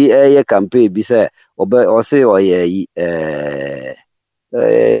papa bi ɛyɛ campaign bi sɛ ɔse ɔyɛ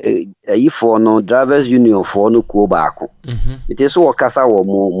ayifoɔ no drivers union foɔ no kuo baako mete so wɔkasa wɔ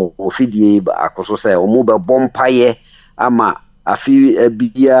mo fidie baako so sɛ ɔmo bɛbɔ mpaeɛ ama afi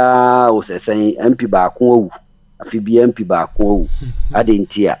biara osɛsɛn MP baako awu afi bi MP baako awu ade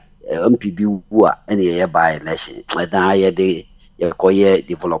nti a MP bi wu a ɛne yɛyɛ by election ɛdan yɛde yɛkɔyɛ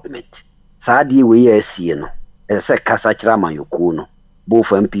development saa deɛ wei yɛ asie no ɛsɛ sɛ kasa kyerɛ amanyɔkuo no both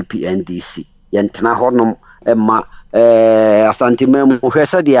MPP NDC yɛntena hɔnom ɛma asantema mu hwɛ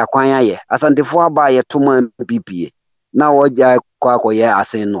sɛdeɛ akwan ayɛ asantefoɔ aba yɛto ma MPP na wɔgya kɔ akɔyɛ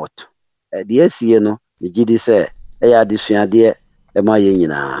Assin North deɛ asie no megye di sɛ ɛyɛ adesuadeɛ ɛma yɛ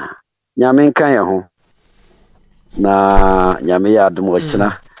nyinaa nyame nka yɛ ho na nyame yɛ adom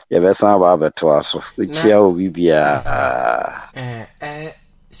ɔkyena yɛbɛsan aba abɛtoa so wokyia wo bibiaa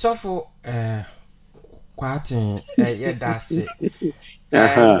sɔfo kwaten yɛda ase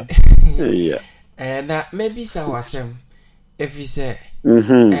na mabisa wasɛm ɛfiri sɛ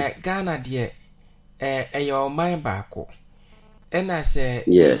Ghana deɛ ɛyɛ ɔman baako ɛna sɛ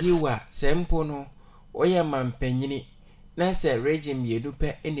yiwa sɛ mpo no ɔyɛ mampanyini na sɛ regime yɛdu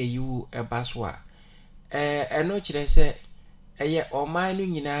pɛ ɛna yiwu ɛba so a eno kyerɛ sɛ ɛyɛ ɔman no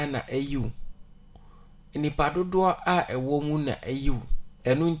nyinaa na ayiw nipa dodoɔ a ɛwɔ mu na ayiw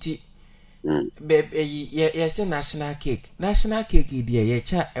ɛno nti yɛsɛ national cake deɛ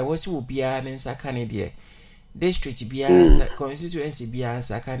yɛkyɛ ɛwɔ sɛ obiara ne nsa ka ne deɛ district biara constituency biara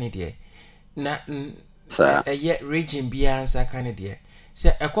nsa ka ne deɛ na ɛyɛ region biara nsa ka ne deɛ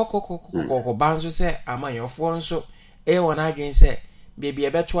sɛ ɛkɔkɔkɔkɔ ba nso sɛ amanyɔfoɔ nso ɛyɛ wɔn adwene sɛ beebi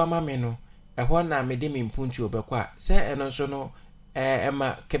ɛbɛto ama me no ɛhɔ na mede me mpuntu obɛkɔ a sɛ ɛno nso no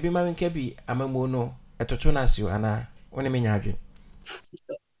ɛma kabi ma me kabi amamu no ɛtoto na asio ana wone me nya adwene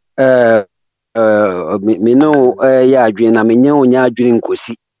me no yɛ adwene na menya onya adwene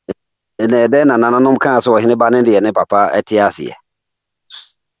nkosi na ɛdɛ na nananom kaa sɛ ɔhene ba ne deɛ ne papa ɛte aseɛ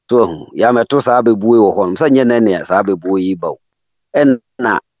so ya mɛto saa bɛbue wɔ hɔ nom sɛ nyɛ nɛnea saa bɛbue yi ba wo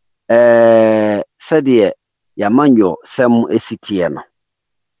ɛna sɛdeɛ yɛamanyɔ sɛm ɛsiteɛ no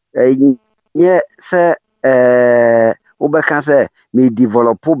nyɛ sɛ wobɛka sɛ me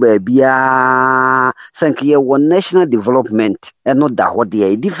developo baabiaa sɛ nka yɛwɔ national development ɛno da hɔ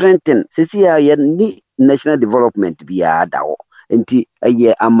deɛ different thing sɛsi a yɛni national development biaa da hɔ nti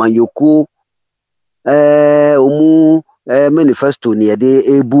ɛyɛ amanyɔkuo ɔmu manifesto ne yɛde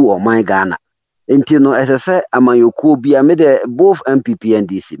ɛbu ɔman Ghana nti no ɛsɛ sɛ amanyɔkuo bia mede both MPP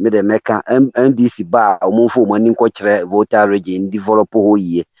NDC mede mɛka NDC ba a ɔmomfo ɔmu ani nkɔkyerɛ voter region develop hɔ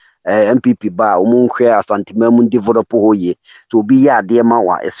yie MPP ba ɔmu nhwɛ asantema mu develop hɔ yie so obi yɛ adeɛ ma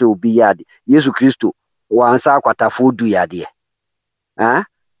wa ɛsɛ obi yɛ adeɛ Yesu Kristo wansa akwatafo du yɛ adeɛ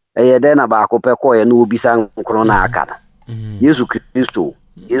ɛyɛ dɛ na baako pɛ kɔɔ na obi sa nkron na aka no Yesu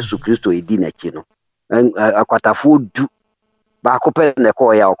Kristo edi n'akyi no akwatafo du baako pɛ na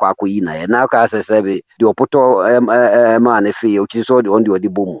kɔɔ yɛ akɔ akɔyi na yɛ na aka sɛ sɛ be de ɔpotɔ ma ne fe o kyiri so de ɔde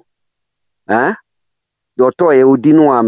bɔ mu de ɔtɔ yɛ odi no a